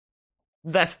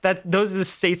 Those are the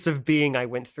states of being I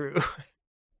went through.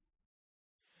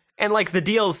 And, like, the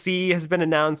DLC has been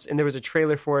announced, and there was a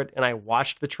trailer for it, and I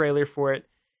watched the trailer for it,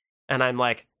 and I'm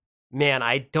like, man,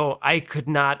 I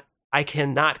cannot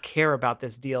care about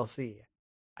this DLC.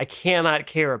 I cannot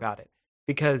care about it,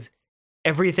 because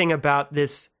everything about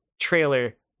this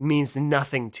trailer means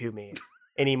nothing to me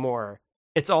anymore.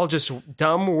 It's all just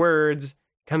dumb words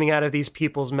coming out of these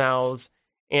people's mouths,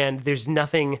 and there's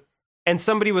nothing. And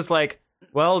somebody was like,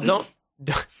 well,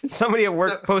 somebody at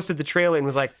work posted the trailer and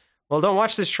was like, well, don't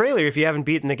watch this trailer if you haven't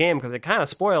beaten the game because it kind of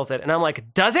spoils it. And I'm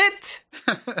like, does it?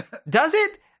 Does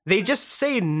it? They just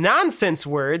say nonsense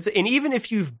words, and even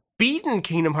if you've beaten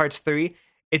Kingdom Hearts 3,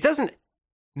 it doesn't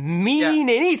mean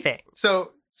anything.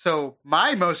 So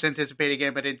my most anticipated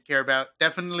game I didn't care about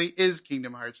definitely is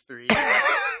Kingdom Hearts 3.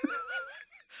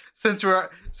 since we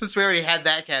already had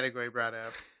that category brought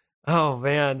up. Oh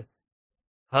man.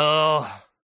 Oh.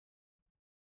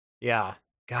 Yeah.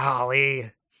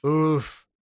 Golly. Oof.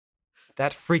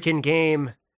 That freaking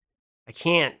game. I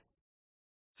can't.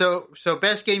 So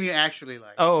best game you actually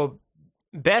like. Oh,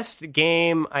 best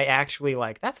game I actually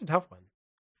like. That's a tough one.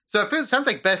 So it sounds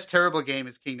like best terrible game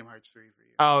is Kingdom Hearts 3 for you.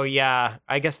 Oh, yeah.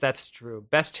 I guess that's true.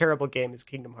 Best terrible game is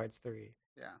Kingdom Hearts 3.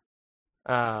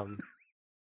 Yeah.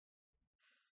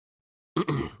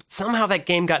 Somehow that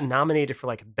game got nominated for,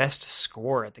 like, best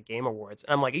score at the Game Awards.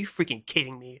 And I'm like, are you freaking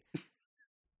kidding me?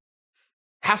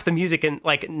 Half the music and,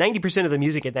 like, 90% of the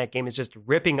music in that game is just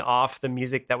ripping off the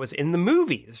music that was in the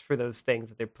movies for those things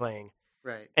that they're playing.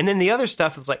 Right. And then the other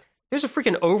stuff is like, there's a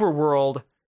freaking overworld,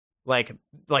 like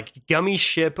gummy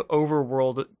ship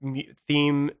overworld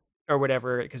theme or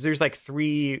whatever, because there's like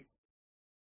three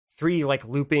like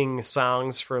looping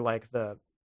songs for like the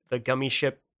gummy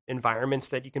ship environments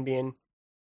that you can be in,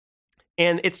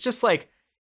 and it's just like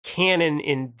canon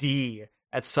in D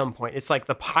at some point. It's like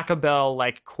the Pachelbel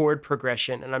like chord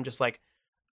progression, and I'm just like,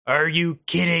 are you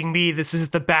kidding me? This is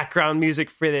the background music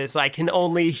for this. I can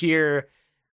only hear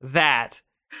that.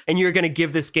 And you're going to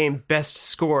give this game best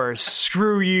score.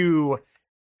 Screw you.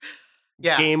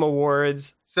 Yeah. Game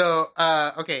Awards. So,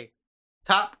 okay.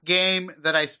 Top game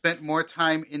that I spent more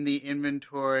time in the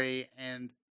inventory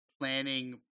and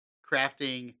planning,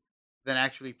 crafting than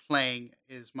actually playing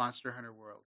is Monster Hunter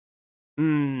World.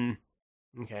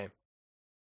 Okay.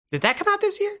 Did that come out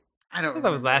this year? I don't know. That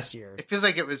was last year. It feels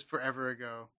like it was forever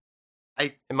ago.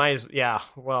 It might as yeah,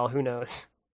 well, who knows?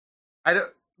 I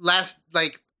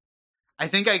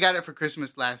think I got it for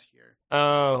Christmas last year.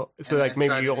 Oh, so like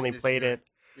maybe you only played year. it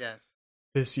Yes.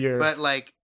 this year. But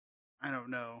like, I don't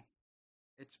know.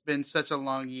 It's been such a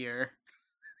long year.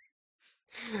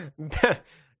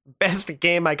 Best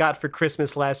game I got for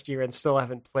Christmas last year and still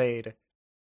haven't played.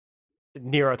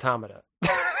 Nier Automata.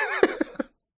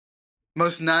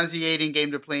 most nauseating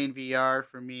game to play in VR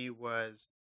for me was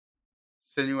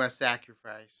Senua's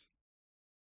Sacrifice,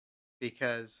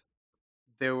 because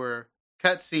there were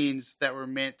cutscenes that were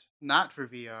meant not for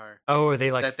VR. Oh,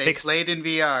 they like that they fixed... played in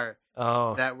VR.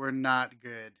 Oh, that were not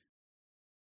good.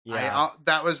 yeah.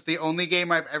 That was the only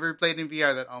game I've ever played in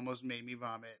VR that almost made me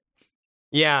vomit.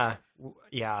 Yeah.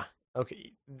 Yeah.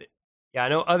 Okay. Yeah, I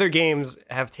know other games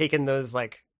have taken those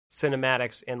like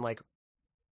cinematics and like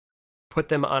put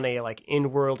them on a like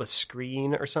in-world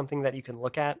screen or something that you can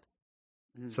look at,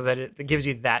 so that it gives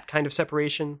you that kind of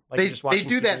separation. Like they you're just watching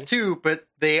do TV. that too, but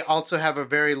they also have a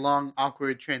very long,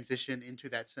 awkward transition into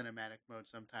that cinematic mode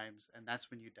sometimes, and that's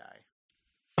when you die.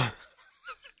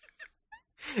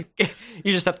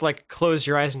 You just have to like close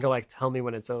your eyes and go like, "Tell me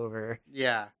when it's over."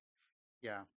 Yeah.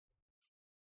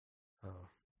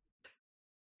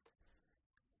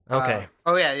 Okay.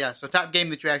 Oh yeah. So top game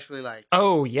that you actually like.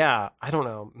 Oh yeah, I don't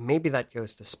know. Maybe that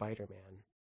goes to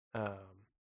Spider-Man.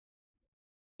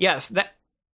 Yes, that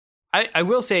I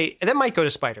will say that might go to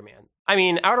Spider-Man. I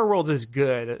mean, Outer Worlds is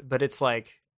good, but it's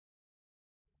like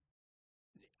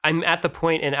I'm at the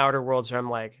point in Outer Worlds where I'm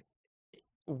like,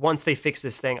 once they fix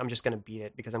this thing, I'm just gonna beat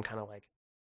it, because I'm kind of like,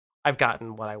 I've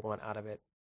gotten what I want out of it.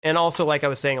 And also, like I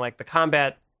was saying, like the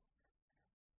combat,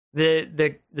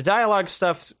 the dialogue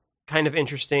stuff's kind of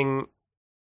interesting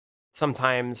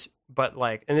sometimes, but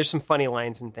like, and there's some funny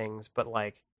lines and things, but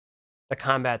like the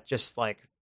combat just like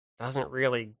doesn't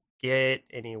really get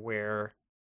anywhere.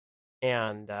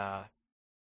 And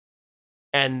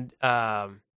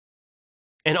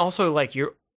also like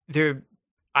their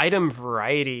item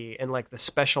variety and like the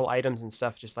special items and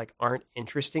stuff just like aren't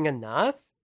interesting enough.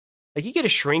 Like you get a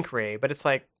shrink ray, but it's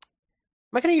like,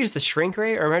 am I going to use the shrink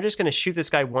ray, or am I just going to shoot this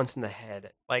guy once in the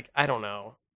head? Like, I don't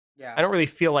know. Yeah. I don't really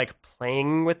feel like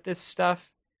playing with this stuff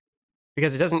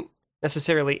because it doesn't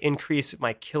necessarily increase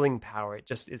my killing power. It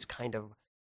just is kind of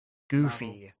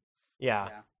goofy. Yeah.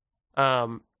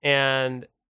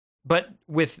 But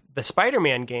with the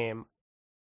Spider-Man game,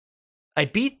 I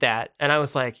beat that and I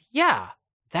was like, yeah,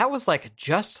 that was like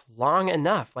just long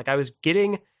enough. Like I was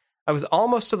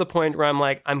almost to the point where I'm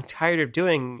like, I'm tired of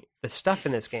doing the stuff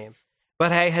in this game,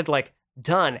 but I had like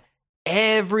done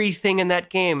everything in that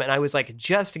game, and I was like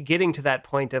just getting to that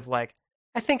point of like,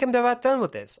 I think I'm about done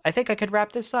with this. I think I could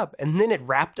wrap this up. And then it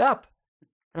wrapped up.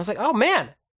 And I was like, oh man,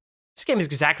 this game is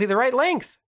exactly the right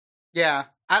length. Yeah.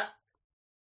 I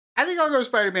think I'll go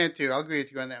Spider-Man 2. I'll agree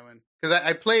with you on that one. Because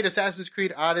I played Assassin's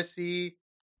Creed Odyssey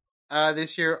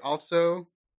this year also.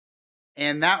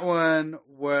 And that one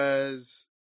was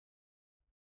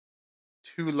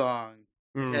too long.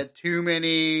 It had too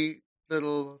many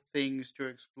little things to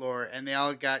explore, and they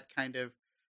all got kind of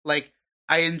like,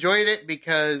 I enjoyed it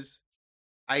because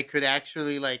I could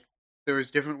actually like, there was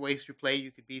different ways to play.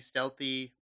 You could be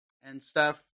stealthy and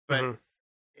stuff, but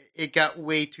it got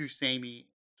way too samey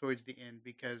towards the end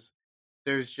because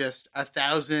there's just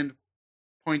 1,000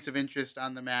 points of interest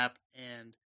on the map,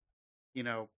 and you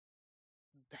know,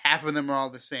 half of them are all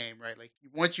the same, right? Like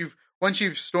once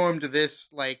you've stormed this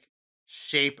like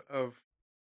shape of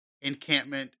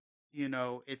encampment, you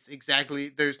know, it's exactly,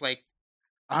 there's like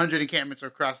 100 encampments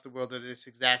across the world that are this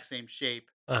exact same shape,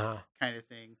 kind of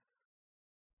thing.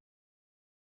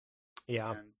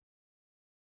 Yeah.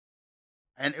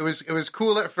 And it was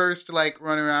cool at first to like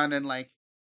run around and like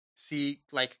see,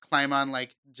 like climb on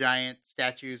like giant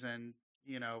statues and,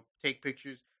 you know, take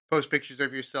pictures, post pictures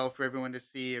of yourself for everyone to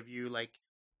see, of you like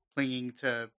clinging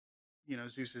to, you know,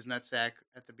 Zeus's nutsack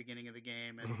at the beginning of the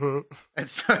game, and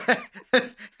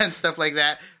stuff like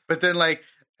that. But then like,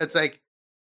 it's like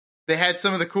they had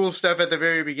some of the cool stuff at the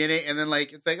very beginning, and then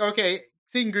like it's like, okay,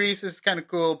 seeing Greece is kind of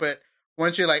cool, but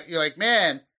once you're like,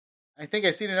 man, I think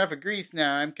I've seen enough of Greece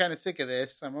now. I'm kind of sick of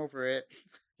this. I'm over it.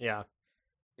 Yeah.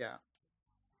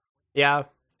 Yeah.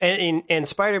 And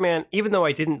Spider-Man, even though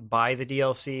I didn't buy the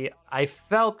DLC, I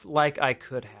felt like I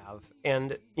could have.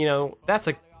 And, you know,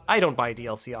 I don't buy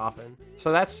DLC often.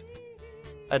 So that's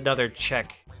another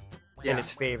check in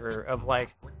its favor of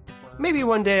like, maybe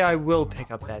one day I will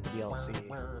pick up that DLC.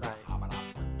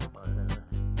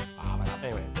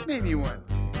 Anyway. Maybe one.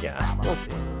 Yeah, we'll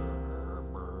see.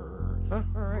 All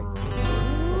right.